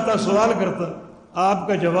سائل آتا، سوال کرتا، آپ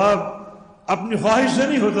کا جواب اپنی خواہش سے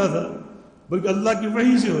نہیں ہوتا تھا بلکہ اللہ کی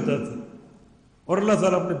وحی سے ہوتا تھا۔ اور اللہ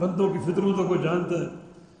تعالیٰ اپنے بندوں کی فطرتوں کو جانتا ہے،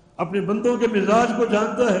 اپنے بندوں کے مزاج کو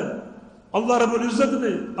جانتا ہے۔ اللہ رب العزت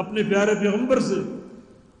نے اپنے پیارے پیغمبر سے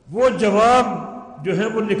وہ جواب جو ہے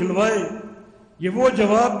وہ نکلوائے، یہ وہ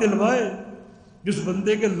جواب دلوائے جس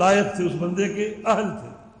بندے کے لائق تھے، اس بندے کے اہل تھے۔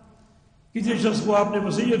 کسی شخص کو آپ نے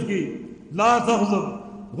وصیت کی لا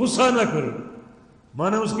تغضب، غصہ نہ کرو،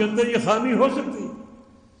 مانا اس کے اندر یہ خامی ہو سکتی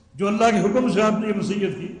جو اللہ کے حکم سے آپ نے یہ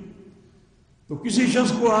وصیت کی۔ تو کسی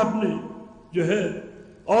شخص کو آپ نے جو ہے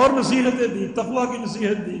اور نصیحتیں دی، تقویٰ کی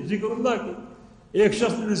نصیحت دی، ذکر اللہ کی، ایک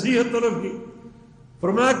شخص نے نصیحت طلب کی،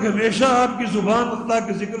 فرمایا کہ ہمیشہ آپ کی زبان اللہ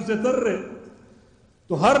کے ذکر سے تر رہے،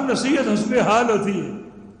 تو ہر نصیحت حسب حال ہوتی ہے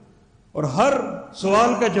اور ہر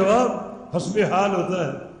سوال کا جواب حسب حال ہوتا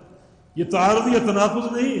ہے۔ یہ تعارض یا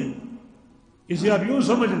تناقض نہیں ہے۔ اسے آپ یوں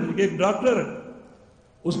سمجھ لیں کہ ایک ڈاکٹر ہے،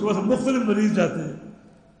 اس کے پاس مختلف مریض جاتے ہیں۔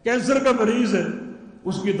 کینسر کا مریض ہے،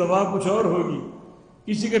 اس کی دوا کچھ اور ہوگی،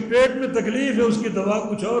 کسی کے پیٹ میں تکلیف ہے، اس کی دوا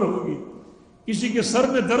کچھ اور ہوگی، کسی کے سر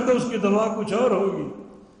میں درد ہے، اس کی دوا کچھ اور ہوگی،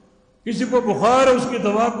 کسی کو بخار ہے، اس کی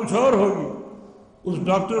دوا کچھ اور ہوگی۔ اس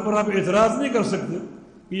ڈاکٹر پر آپ اعتراض نہیں کر سکتے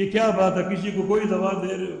کہ یہ کیا بات ہے، کسی کو کوئی دوا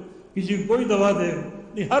دے رہے ہو، کسی کو کوئی دوا دے رہے ہو۔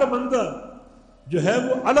 نہیں، ہر بندہ جو ہے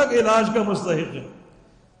وہ الگ علاج کا مستحق ہے۔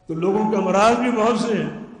 تو لوگوں کے امراض بھی بہت سے ہیں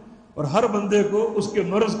اور ہر بندے کو اس کے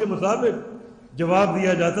مرض کے مطابق جواب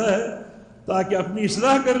دیا جاتا ہے تاکہ اپنی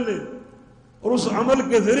اصلاح کر لے اور اس عمل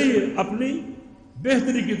کے ذریعے اپنی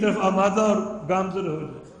بہتری کی طرف آمادہ اور گامزن ہو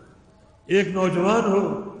جائے۔ ایک نوجوان ہو،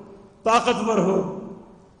 طاقتور ہو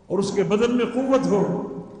اور اس کے بدن میں قوت ہو،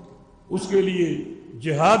 اس کے لیے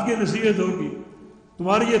جہاد کی نصیحت ہوگی،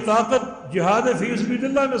 تمہاری یہ طاقت جہاد فی سبیل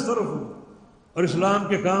اللہ میں صرف ہو اور اسلام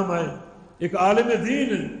کے کام آئے۔ ایک عالم دین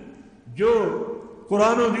ہے جو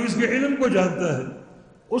قرآن و حدیث کے علم کو جانتا ہے،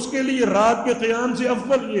 اس کے لیے رات کے قیام سے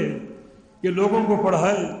افضل یہ ہے کہ لوگوں کو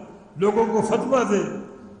پڑھائے، لوگوں کو فتویٰ دے،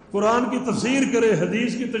 قرآن کی تفسیر کرے،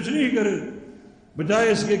 حدیث کی تشریح کرے،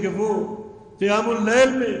 بجائے اس کے کہ وہ قیام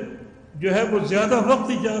اللیل میں جو ہے وہ زیادہ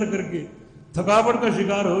وقت اجار کر کے تھکاوٹ کا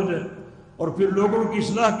شکار ہو جائے اور پھر لوگوں کی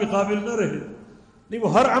اصلاح کے قابل نہ رہے۔ نہیں،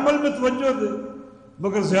 وہ ہر عمل میں توجہ دے،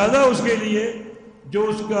 مگر زیادہ اس کے لیے جو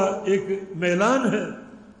اس کا ایک میلان ہے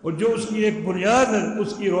اور جو اس کی ایک بنیاد ہے،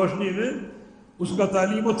 اس کی روشنی میں اس کا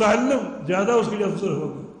تعلیم و تعلم زیادہ اس کے لیے افضل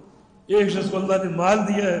ہوگا۔ ایک شخص کو اللہ نے مال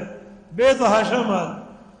دیا ہے، بے تحاشا مال،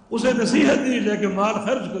 اسے نصیحت دی جائے کہ مال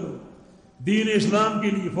خرچ کرو دین اسلام کے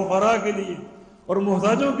لیے، فقراء کے لیے اور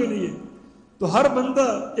محتاجوں کے لیے، تو ہر بندہ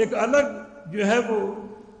ایک الگ جو ہے وہ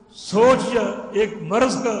سوچ یا ایک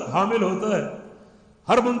مرض کا حامل ہوتا ہے،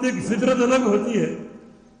 ہر بندے کی فطرت الگ ہوتی ہے۔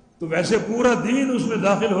 تو ویسے پورا دین اس میں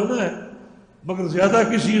داخل ہونا ہے، مگر زیادہ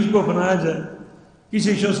کس چیز کو بنایا جائے۔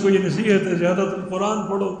 کسی شخص کو یہ نصیحت ہے زیادہ تم قرآن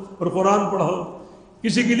پڑھو اور قرآن پڑھاؤ،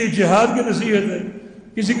 کسی کے لیے جہاد کی نصیحت ہے،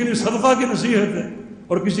 کسی کے لیے صدقہ کی نصیحت ہے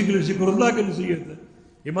اور کسی کے لیے ذکر اللہ کی نصیحت ہے۔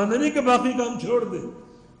 یہ معنی نہیں کہ باقی کام چھوڑ دے،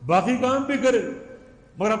 باقی کام بھی کرے،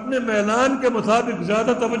 مگر اپنے میلان کے مطابق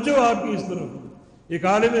زیادہ توجہ آپ کی اس طرف ہو۔ ایک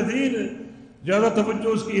عالم دین ہے، زیادہ توجہ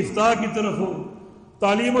اس کی افتاح کی طرف ہو،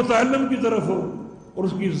 تعلیم و تعلم کی طرف ہو اور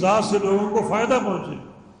اس کی ذات سے لوگوں کو فائدہ پہنچے۔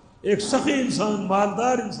 ایک سخی انسان،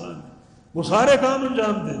 مالدار انسان ہے، وہ سارے کام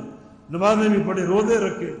انجام دے، نمازیں بھی پڑھے، روزے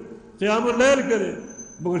رکھے، قیام اللیل کرے،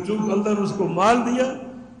 مگر چونکہ اللہ نے اس کو مال دیا،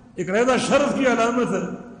 ایک علیحدہ شرف کی علامت ہے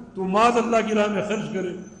تو مال اللہ کی راہ میں خرچ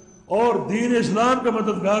کرے اور دین اسلام کا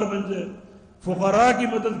مددگار بن جائے، فقراء کی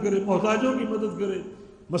مدد کرے، محتاجوں کی مدد کرے،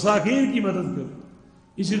 مساکین کی مدد کرے۔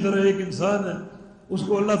 اسی طرح ایک انسان ہے، اس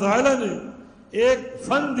کو اللہ تعالیٰ نے ایک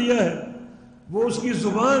فن دیا ہے، وہ اس کی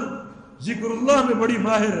زبان ذکر اللہ میں بڑی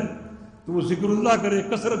ماہر ہے، تو وہ ذکر اللہ کرے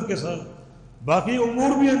کثرت کے ساتھ، باقی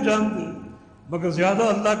امور بھی انجام دے مگر زیادہ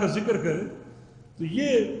اللہ کا ذکر کرے۔ تو یہ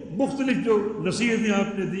مختلف جو نصیحتیں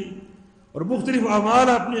آپ نے دی اور مختلف اعمال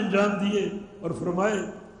آپ نے انجام دیے اور فرمائے،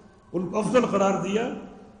 ان کو افضل قرار دیا،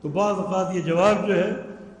 تو بعض اوقات یہ جواب جو ہے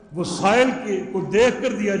وہ سائل کو دیکھ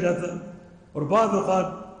کر دیا جاتا ہے اور بعض اوقات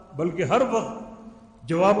بلکہ ہر وقت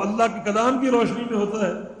جواب اللہ کے کلام کی روشنی میں ہوتا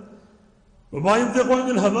ہے۔ وَمَا يَنطِقُ عَنِ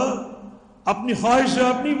الْهَوَىٰ، اپنی خواہش سے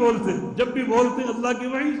آپ نہیں بولتے، جب بھی بولتے اللہ کی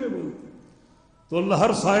وحی سے بولتے۔ تو اللہ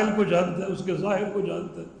ہر سائل کو جانتا ہے، اس کے ظاہر کو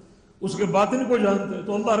جانتا ہے، اس کے باطن کو جانتا ہے۔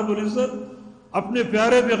 تو اللہ رب العزت اپنے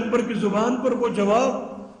پیارے پیغمبر کی زبان پر وہ جواب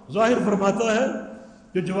ظاہر فرماتا ہے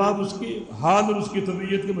جو جواب اس کی حال اور اس کی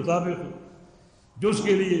طبیعت کے مطابق ہو، جو اس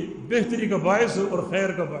کے لیے بہتری کا باعث ہو اور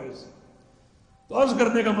خیر کا باعث ہے۔ تو عرض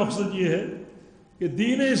کرنے کا مقصد یہ ہے کہ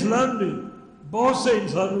دین اسلام میں بہت سے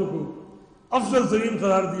انسانوں کو افضل ترین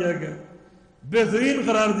قرار دیا گیا، بہترین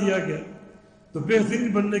قرار دیا گیا، تو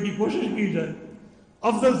بہترین بننے کی کوشش کی جائے،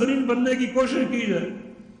 افضل ترین بننے کی کوشش کی جائے،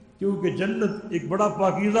 کیونکہ جنت ایک بڑا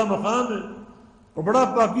پاکیزہ مقام ہے اور بڑا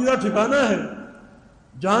پاکیزہ ٹھکانہ ہے،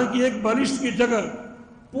 جہاں کی ایک بالشت کی جگہ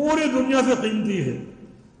پوری دنیا سے قیمتی ہے۔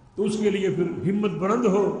 تو اس کے لیے پھر ہمت بلند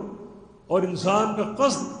ہو اور انسان کا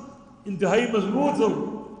قصد انتہائی مضبوط ہو،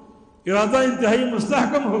 ارادہ انتہائی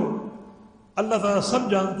مستحکم ہو۔ اللہ تعالیٰ سب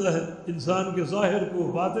جانتا ہے انسان کے ظاہر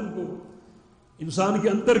کو، باطن کو، انسان کے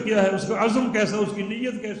اندر کیا ہے، اس کا عزم کیسا، اس کی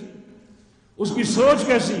نیت کیسی، اس کی سوچ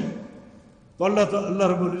کیسی۔ تو اللہ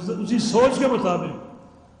رب العزت اسی سوچ کے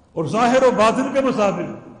مطابق اور ظاہر و باطن کے مطابق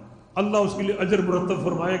اللہ اس کے لیے اجر مرتب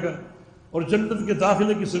فرمائے گا اور جنت کے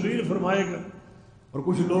داخلے کی سبیل فرمائے گا۔ اور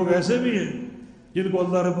کچھ لوگ ایسے بھی ہیں جن کو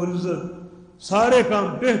اللہ رب العزت سارے کام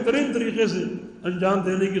بہترین طریقے سے انجام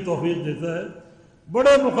دینے کی توفیق دیتا ہے۔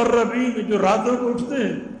 بڑے مقربین جو راتوں کو اٹھتے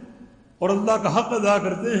ہیں اور اللہ کا حق ادا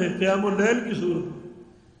کرتے ہیں قیام اللیل کی صورت میں،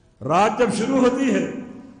 رات جب شروع ہوتی ہے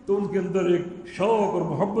تو ان کے اندر ایک شوق اور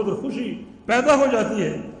محبت اور خوشی پیدا ہو جاتی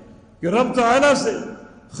ہے کہ رب تعالیٰ سے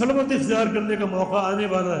خلوت اختیار کرنے کا موقع آنے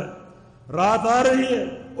والا ہے، رات آ رہی ہے،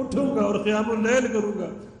 اٹھوں گا اور قیام اللیل کروں گا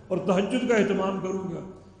اور تہجد کا اہتمام کروں گا،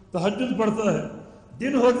 تہجد پڑھتا ہے،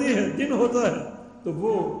 دن ہوتی ہے، دن ہوتا ہے تو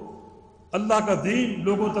وہ اللہ کا دین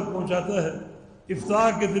لوگوں تک پہنچاتا ہے، افتاح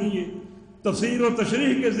کے ذریعے، تفسیر و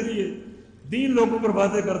تشریح کے ذریعے دین لوگوں پر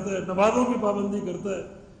باتیں کرتا ہے، نمازوں کی پابندی کرتا ہے۔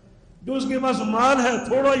 جو اس کے پاس مال ہے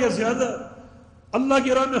تھوڑا یا زیادہ اللہ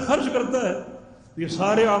کی راہ میں خرچ کرتا ہے، یہ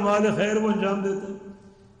سارے اعمال خیر وہ انجام دیتا ہے۔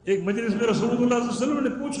 ایک مجلس میں رسول اللہ صلی اللہ علیہ وسلم نے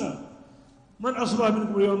پوچھا من اصبح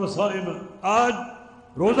منکم اليوم صائما، آج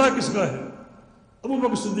روزہ کس کا ہے؟ ابو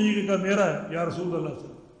بکر صدیق نے کہا میرا ہے یا رسول اللہ صلی اللہ علیہ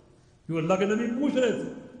وسلم، کیوں اللہ کے نبی پوچھ رہے تھے،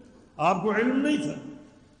 آپ کو علم نہیں تھا،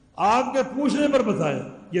 آپ کے پوچھنے پر بتایا۔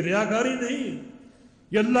 یہ ریاکاری نہیں ہے،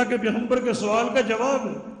 یہ اللہ کے پیغمبر کے سوال کا جواب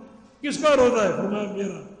ہے۔ کس کا روزہ ہے؟ فرمایا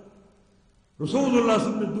میرا۔ رسول اللہ صلی اللہ علیہ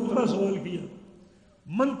وسلم نے دوسرا سوال کیا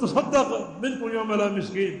من تصدق منکم اليوم علی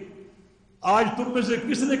مسکین، آج تم میں سے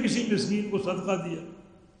کس نے کسی مسکین کو صدقہ دیا،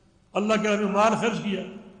 اللہ کے راہ میں مال خرچ کیا؟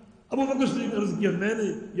 ابو بکر صدیق نے عرض کیا میں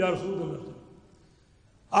نے یا رسول اللہ صلی اللہ علیہ وسلم۔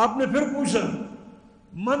 آپ نے پھر پوچھا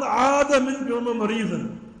من عاد منکم اليوم مریضا،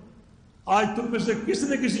 آج تم میں سے کس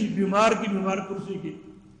نے کسی بیمار کی بیمار کرسی کی؟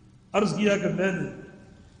 عرض کیا کہ میں نے۔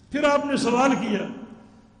 پھر آپ نے سوال کیا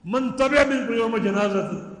من تبع منکم اليوم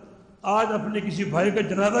جنازۃ، آج اپنے کسی بھائی کا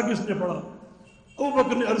جنازہ کس نے پڑھا؟ ابو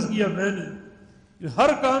بکر نے عرض کیا میں نے۔ ہر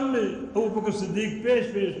کام میں ابو بکر صدیق پیش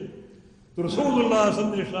پیش ہے۔ تو رسول اللہ صلی اللہ علیہ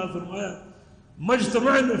وسلم نے ارشاد فرمایا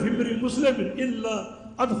مجتمعنا فی امرئ مسلم الا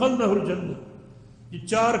ادخلنہ الجنہ، یہ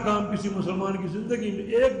چار کام کسی مسلمان کی زندگی میں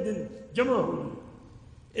ایک دن جمع ہو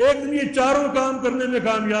جائے، ایک دن یہ چاروں کام کرنے میں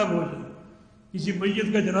کامیاب ہو جائے، کسی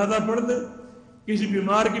میت کا جنازہ پڑھ لے، کسی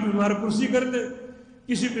بیمار کی بیمار کرسی کر لے،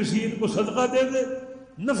 کسی مسکین کو صدقہ دے دے،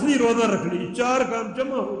 نفلی روزہ رکھ لے، یہ چار کام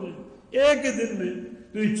جمع ہو جائیں ایک ہی دن میں،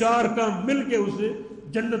 تو یہ چار کام مل کے اسے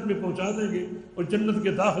جنت میں پہنچا دیں گے اور جنت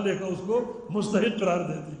کے داخلے کا اس کو مستحق قرار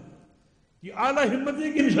دے دیں گے۔ یہ اعلیٰ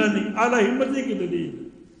ہمتی کی نشانی، اعلیٰ ہمتی کی دلیل۔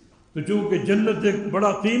 تو چونکہ جنت ایک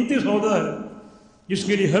بڑا قیمتی سودا ہے جس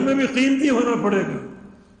کے لیے ہمیں بھی قیمتی ہونا پڑے گا،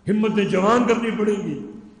 ہمتیں جوان کرنی پڑے گی،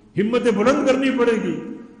 ہمتیں بلند کرنی پڑے گی،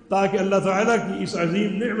 تاکہ اللہ تعالیٰ کی اس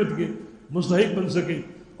عظیم نعمت کے مستحق بن سکے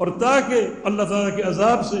اور تاکہ اللہ تعالیٰ کے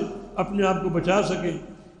عذاب سے اپنے آپ کو بچا سکے۔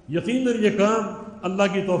 یقیناً یہ کام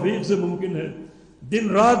اللہ کی توفیق سے ممکن ہے۔ دن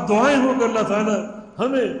رات دعائیں ہوں کہ اللہ تعالیٰ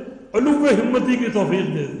ہمیں علو ہمتی کی توفیق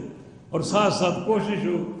دے دے، اور ساتھ ساتھ کوشش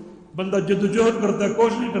ہو، بندہ جد و جہد کرتا ہے،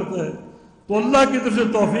 کوشش کرتا ہے تو اللہ کی طرف سے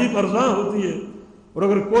توفیق ارزاں ہوتی ہے، اور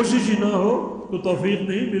اگر کوشش ہی نہ ہو تو توفیق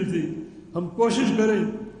نہیں ملتی۔ ہم کوشش کریں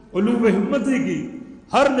علو ہمتی کی،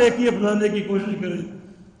 ہر نیکی اپنانے کی کوشش کریں،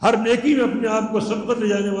 ہر نیکی میں اپنے آپ کو سبقت لے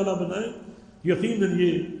جانے والا بنائیں۔ یقیناً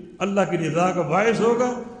یہ اللہ کی رضا کا باعث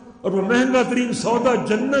ہوگا اور وہ مہنگا ترین سودا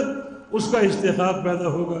جنت اس کا استحقاق پیدا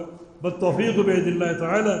ہوگا۔ بالتوفیق بإذن اللہ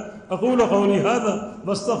تعالی اقول قولی ھذا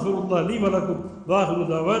واستغفر اللہ لی ولکم وآخر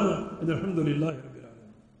دعوانا ان الحمد للہ۔